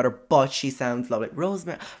say about her, but she sounds lovely.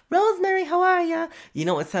 Rosemary, how are ya?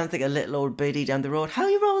 It sounds like a little old biddy down the road. How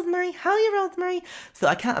you, Rosemary? How you, Rosemary? So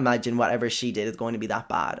I can't imagine whatever she did is going to be that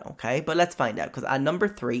bad, okay? But let's find out, because at number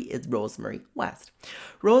 3 is Rosemary West.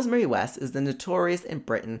 Rosemary West is notorious in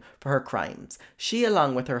Britain for her crimes. She,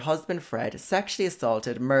 along with her husband Fred, sexually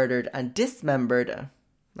assaulted, murdered, and dismembered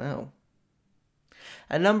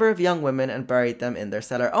a number of young women and buried them in their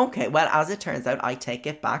cellar. Okay, well, as it turns out, I take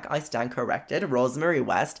it back. I stand corrected. Rosemary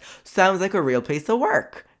West sounds like a real piece of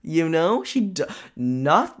work.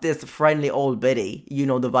 Not this friendly old biddy,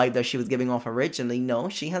 the vibe that she was giving off originally. No,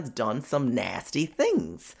 she has done some nasty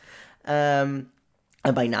things. And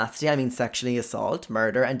by nasty, I mean sexually assault,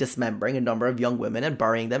 murder, and dismembering a number of young women and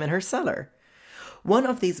burying them in her cellar. One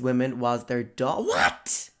of these women was their daughter.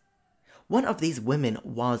 What? One of these women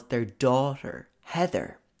was their daughter,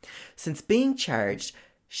 Heather. Since being charged,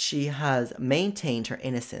 she has maintained her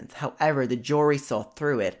innocence. However, the jury saw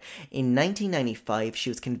through it. In 1995, she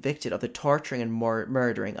was convicted of the torturing and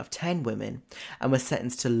murdering of 10 women and was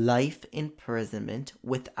sentenced to life imprisonment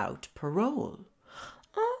without parole.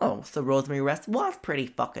 Oh, so Rosemary West was pretty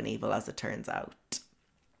fucking evil, as it turns out.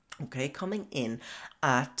 Okay, coming in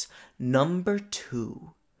at number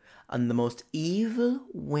 2 on the most evil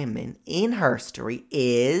women in history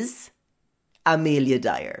is Amelia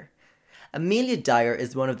Dyer. Amelia Dyer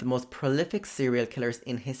is one of the most prolific serial killers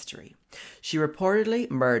in history. She reportedly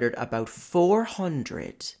murdered about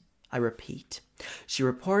 400, I repeat, she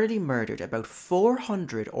reportedly murdered about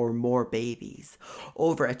 400 or more babies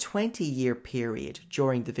over a 20-year period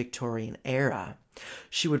during the Victorian era.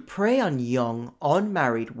 She would prey on young,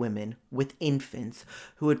 unmarried women with infants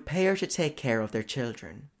who would pay her to take care of their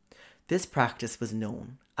children. This practice was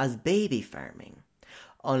known as baby farming.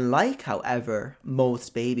 Unlike, however,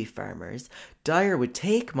 most baby farmers, Dyer would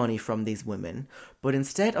take money from these women, but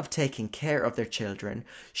instead of taking care of their children,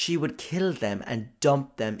 she would kill them and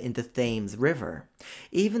dump them in the Thames River.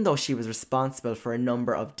 Even though she was responsible for a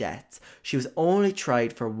number of deaths, she was only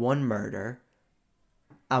tried for one murder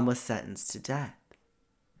and was sentenced to death.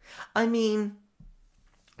 I mean,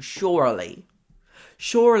 surely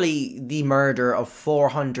the murder of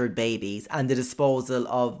 400 babies and the disposal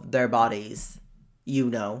of their bodies,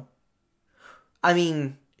 I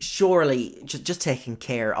mean, surely just taking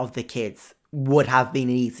care of the kids would have been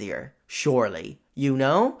easier, surely, I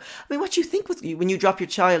mean, what do you think was, when you drop your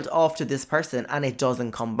child off to this person and it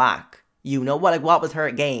doesn't come back, what was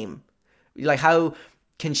her game? Like, how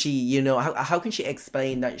can she, how can she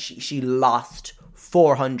explain that she lost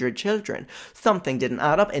 400 children? Something didn't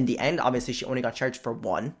add up. In the end, obviously, she only got charged for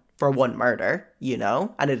one murder,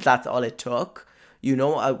 and that's all it took.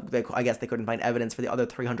 I guess they couldn't find evidence for the other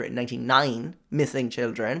 399 missing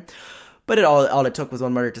children. But all it took was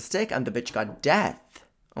one murder to stick, and the bitch got death.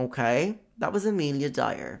 Okay? That was Amelia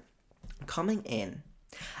Dyer. Coming in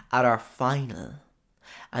at our final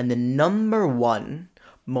and the number 1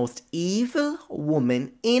 most evil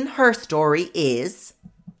woman in her story is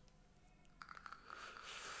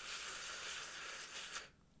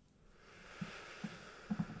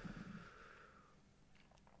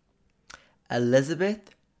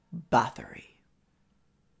Elizabeth Bathory.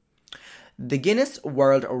 The Guinness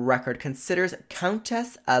World Record considers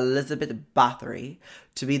Countess Elizabeth Bathory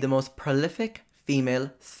to be the most prolific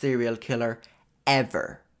female serial killer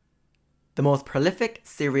ever. The most prolific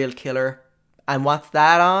serial killer, and what's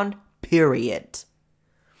that on? Period.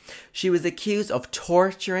 She was accused of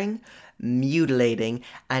torturing, mutilating,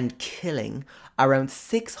 and killing around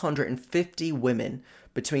 650 women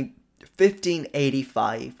between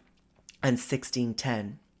 1585 and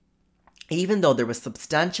 1610. Even though there was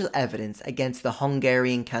substantial evidence against the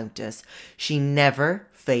Hungarian countess, she never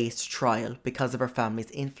faced trial because of her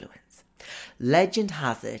family's influence. Legend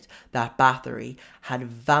has it that Bathory had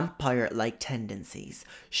vampire-like tendencies.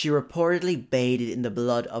 She reportedly bathed in the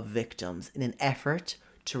blood of victims in an effort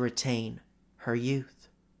to retain her youth.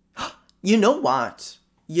 You know what?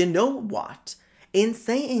 In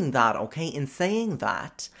saying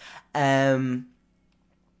that,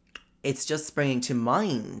 it's just springing to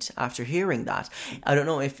mind after hearing that. I don't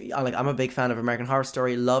know if, I'm a big fan of American Horror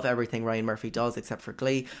Story, love everything Ryan Murphy does except for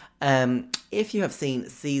Glee. If you have seen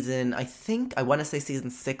season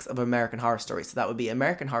 6 of American Horror Story, so that would be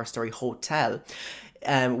American Horror Story Hotel.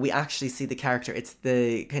 We actually see the character, it's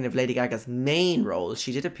the kind of Lady Gaga's main role.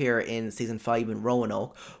 She did appear in season 5 in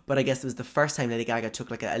Roanoke, but I guess it was the first time Lady Gaga took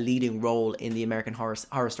like a leading role in the American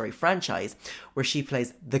Horror Story franchise, where she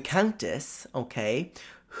plays the Countess, okay,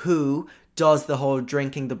 who does the whole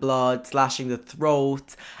drinking the blood, slashing the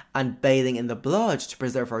throat, and bathing in the blood to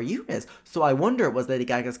preserve her youth. So I wonder, was Lady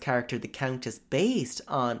Gaga's character, the Countess, based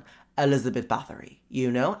on Elizabeth Bathory?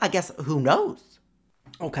 I guess, who knows?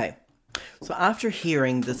 Okay, so after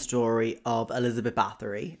hearing the story of Elizabeth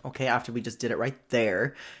Bathory, okay, after we just did it right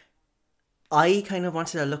there, I kind of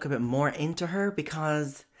wanted to look a bit more into her,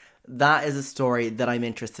 because that is a story that I'm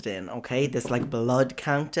interested in, okay? This Blood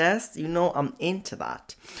Countess, I'm into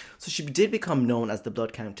that. So she did become known as the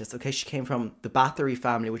Blood Countess, okay? She came from the Bathory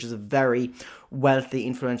family, which is a very wealthy,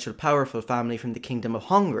 influential, powerful family from the Kingdom of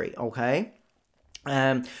Hungary, okay?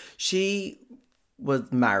 She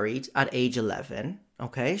was married at age 11,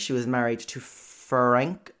 okay? She was married to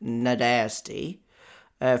Ferenc Nasty.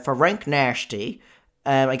 I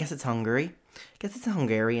guess it's Hungary. I guess it's a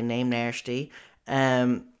Hungarian name, Nasty.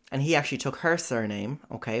 And he actually took her surname,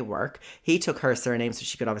 okay, He took her surname so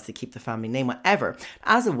she could obviously keep the family name, whatever.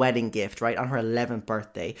 As a wedding gift, right, on her 11th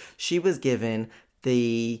birthday, she was given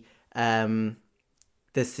the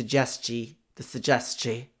Suggestie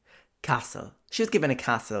castle. She was given a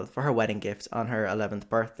castle for her wedding gift on her 11th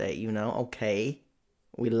birthday, okay.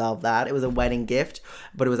 We love that. It was a wedding gift,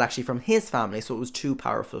 but it was actually from his family, so it was two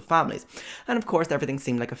powerful families. And of course, everything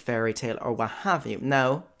seemed like a fairy tale or what have you.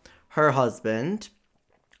 Now, her husband,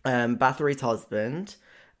 Bathory's husband,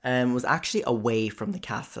 was actually away from the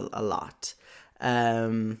castle a lot.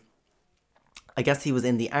 I guess he was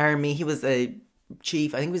in the army. He was a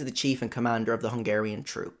chief. I think he was the chief and commander of the Hungarian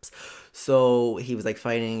troops. So he was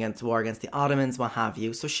fighting against war against the Ottomans, what have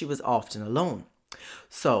you. So she was often alone.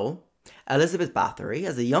 So Elizabeth Bathory,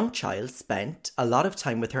 as a young child, spent a lot of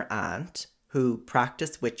time with her aunt, who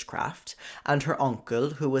practiced witchcraft, and her uncle,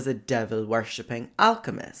 who was a devil-worshipping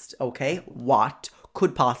alchemist. Okay, what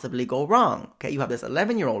could possibly go wrong? Okay, you have this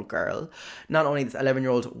 11-year-old girl, not only this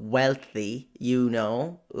 11-year-old wealthy,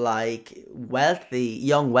 young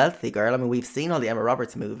wealthy girl. I mean, we've seen all the Emma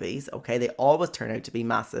Roberts movies, okay? They always turn out to be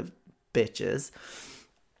massive bitches.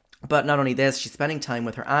 But not only this, she's spending time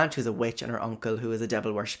with her aunt, who's a witch, and her uncle, who is a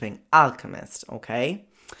devil-worshipping alchemist, okay?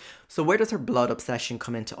 So where does her blood obsession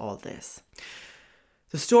come into all this?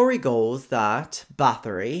 The story goes that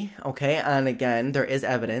Bathory, okay, and again, there is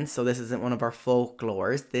evidence, so this isn't one of our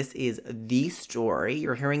folklores, this is the story.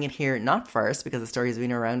 You're hearing it here, not first, because the story has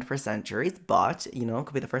been around for centuries, but, it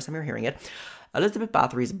could be the first time you're hearing it. Elizabeth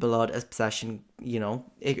Bathory's blood obsession,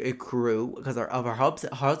 it grew because of her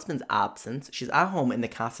husband's absence. She's at home in the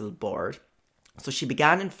castle board. So she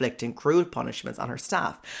began inflicting cruel punishments on her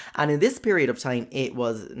staff. And in this period of time, it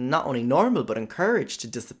was not only normal, but encouraged to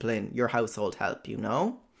discipline your household help,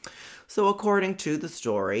 So according to the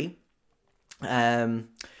story,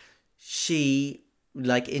 she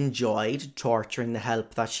enjoyed torturing the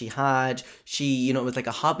help that she had. She, it was like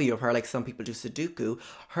a hobby of her, like some people do Sudoku.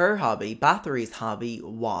 Her hobby, Bathory's hobby,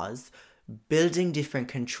 was building different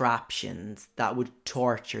contraptions that would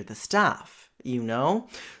torture the staff.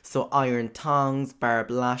 So iron tongs,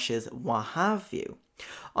 barbed lashes, what have you.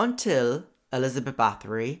 Until Elizabeth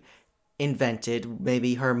Bathory invented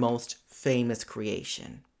maybe her most famous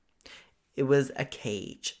creation. It was a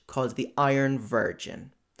cage called the Iron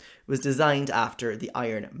Virgin. It was designed after the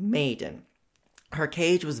Iron Maiden. Her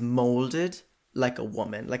cage was molded like a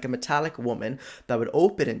woman, like a metallic woman that would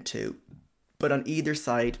open in two, but on either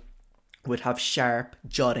side would have sharp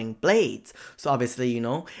jutting blades. So obviously,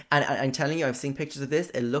 and I'm telling you, I've seen pictures of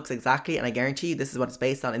this. It looks exactly, and I guarantee you this is what it's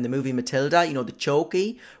based on in the movie Matilda, the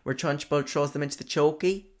chokey, where Trunchbull throws them into the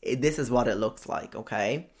chokey. This is what it looks like,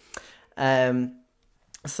 okay?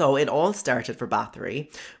 So it all started for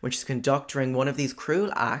Bathory when she's conducting one of these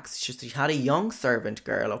cruel acts. She had a young servant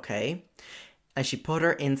girl, okay? And she put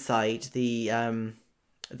her inside the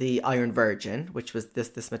Iron Virgin, which was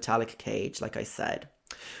this metallic cage, like I said.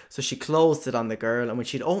 So she closed it on the girl, and when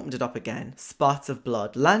she'd opened it up again, spots of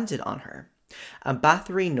blood landed on her. And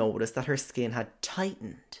Bathory noticed that her skin had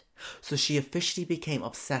tightened. So she officially became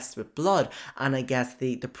obsessed with blood. And I guess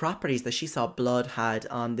the properties that she saw blood had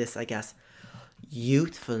on this, I guess,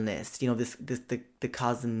 youthfulness, the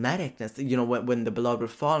cosmeticness, when the blood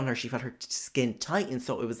would fall on her, she felt her skin tighten.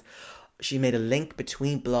 So she made a link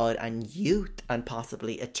between blood and youth, and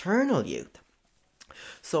possibly eternal youth.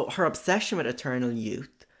 So her obsession with eternal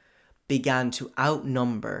youth began to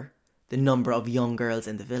outnumber the number of young girls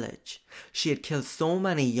in the village. She had killed so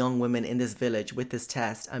many young women in this village with this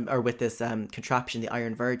test, or with this contraption, the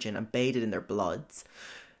Iron Virgin, and bathed in their bloods,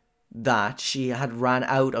 that she had ran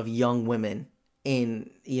out of young women in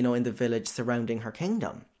the village surrounding her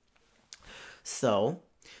kingdom. So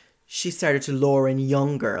she started to lure in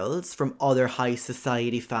young girls from other high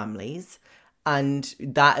society families. And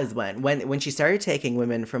that is when she started taking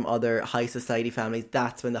women from other high society families,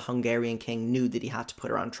 that's when the Hungarian king knew that he had to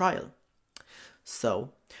put her on trial.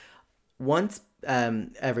 So once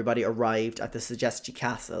everybody arrived at the Székely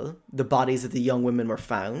castle, the bodies of the young women were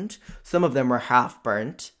found. Some of them were half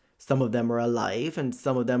burnt, some of them were alive, and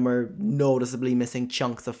some of them were noticeably missing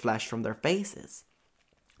chunks of flesh from their faces.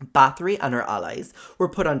 Bathory and her allies were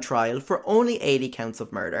put on trial for only 80 counts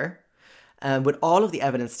of murder, with all of the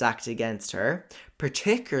evidence stacked against her,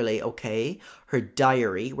 particularly, her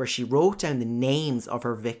diary, where she wrote down the names of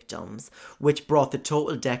her victims, which brought the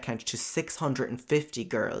total death count to 650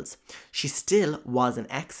 girls. She still wasn't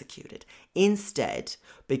executed. Instead,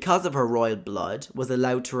 because of her royal blood, was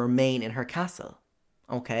allowed to remain in her castle.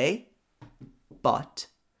 But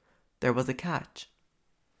there was a catch.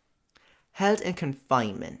 Held in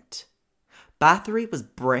confinement, Bathory was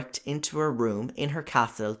bricked into a room in her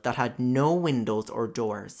castle that had no windows or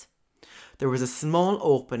doors. There was a small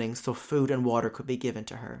opening so food and water could be given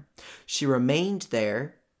to her. She remained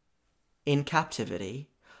there in captivity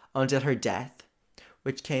until her death,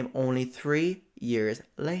 which came only 3 years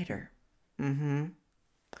later.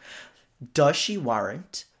 Does she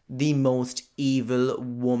warrant the most evil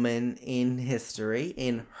woman in history,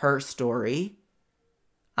 in her story?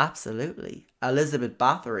 Absolutely. Elizabeth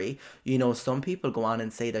Bathory, some people go on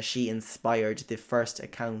and say that she inspired the first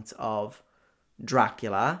accounts of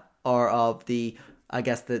Dracula, or of the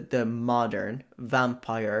modern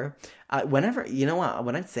vampire. Whenever,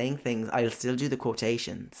 when I'm saying things, I'll still do the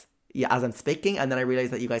quotations. Yeah, as I'm speaking, and then I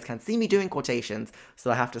realize that you guys can't see me doing quotations,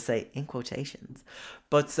 so I have to say in quotations.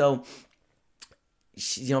 But so,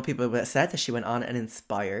 people said that she went on and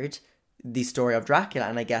inspired the story of Dracula,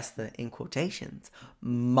 and I guess the, in quotations,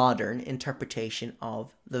 modern interpretation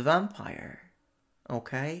of the vampire.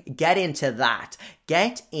 Get into that.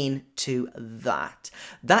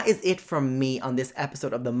 That is it from me on this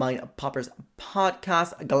episode of the Mind Poppers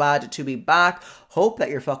podcast. Glad to be back. Hope that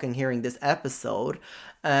you're fucking hearing this episode.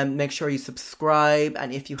 Make sure you subscribe,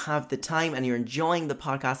 and if you have the time and you're enjoying the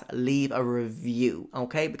podcast, leave a review,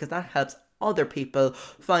 because that helps other people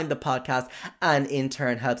find the podcast, and in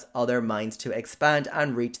turn helps other minds to expand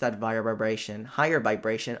and reach that higher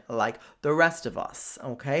vibration like the rest of us.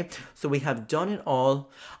 So we have done it all.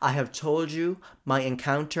 I have told you my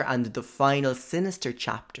encounter and the final sinister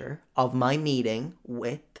chapter of my meeting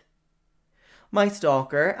with my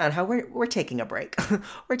stalker, and how we're taking a break.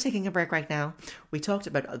 We're taking a break right now. We talked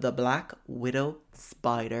about the Black Widow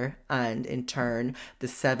spider, and in turn the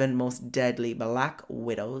 7 most deadly Black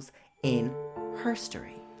Widows in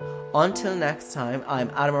herstory. Until next time, I'm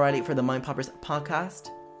Adam O'Reilly for the Mind Poppers podcast.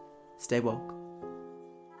 Stay woke.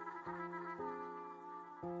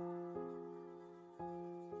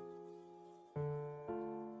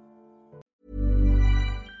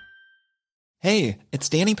 Hey, it's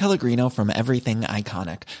Danny Pellegrino from Everything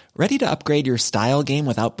Iconic. Ready to upgrade your style game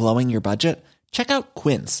without blowing your budget? Check out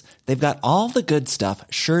Quince. They've got all the good stuff,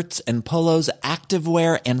 shirts and polos,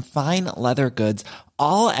 activewear, and fine leather goods,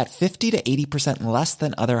 all at 50 to 80% less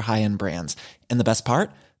than other high-end brands. And the best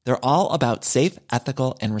part? They're all about safe,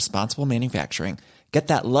 ethical, and responsible manufacturing. Get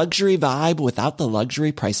that luxury vibe without the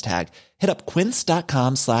luxury price tag. Hit up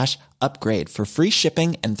quince.com/upgrade for free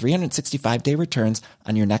shipping and 365-day returns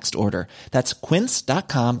on your next order. That's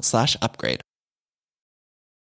quince.com/upgrade.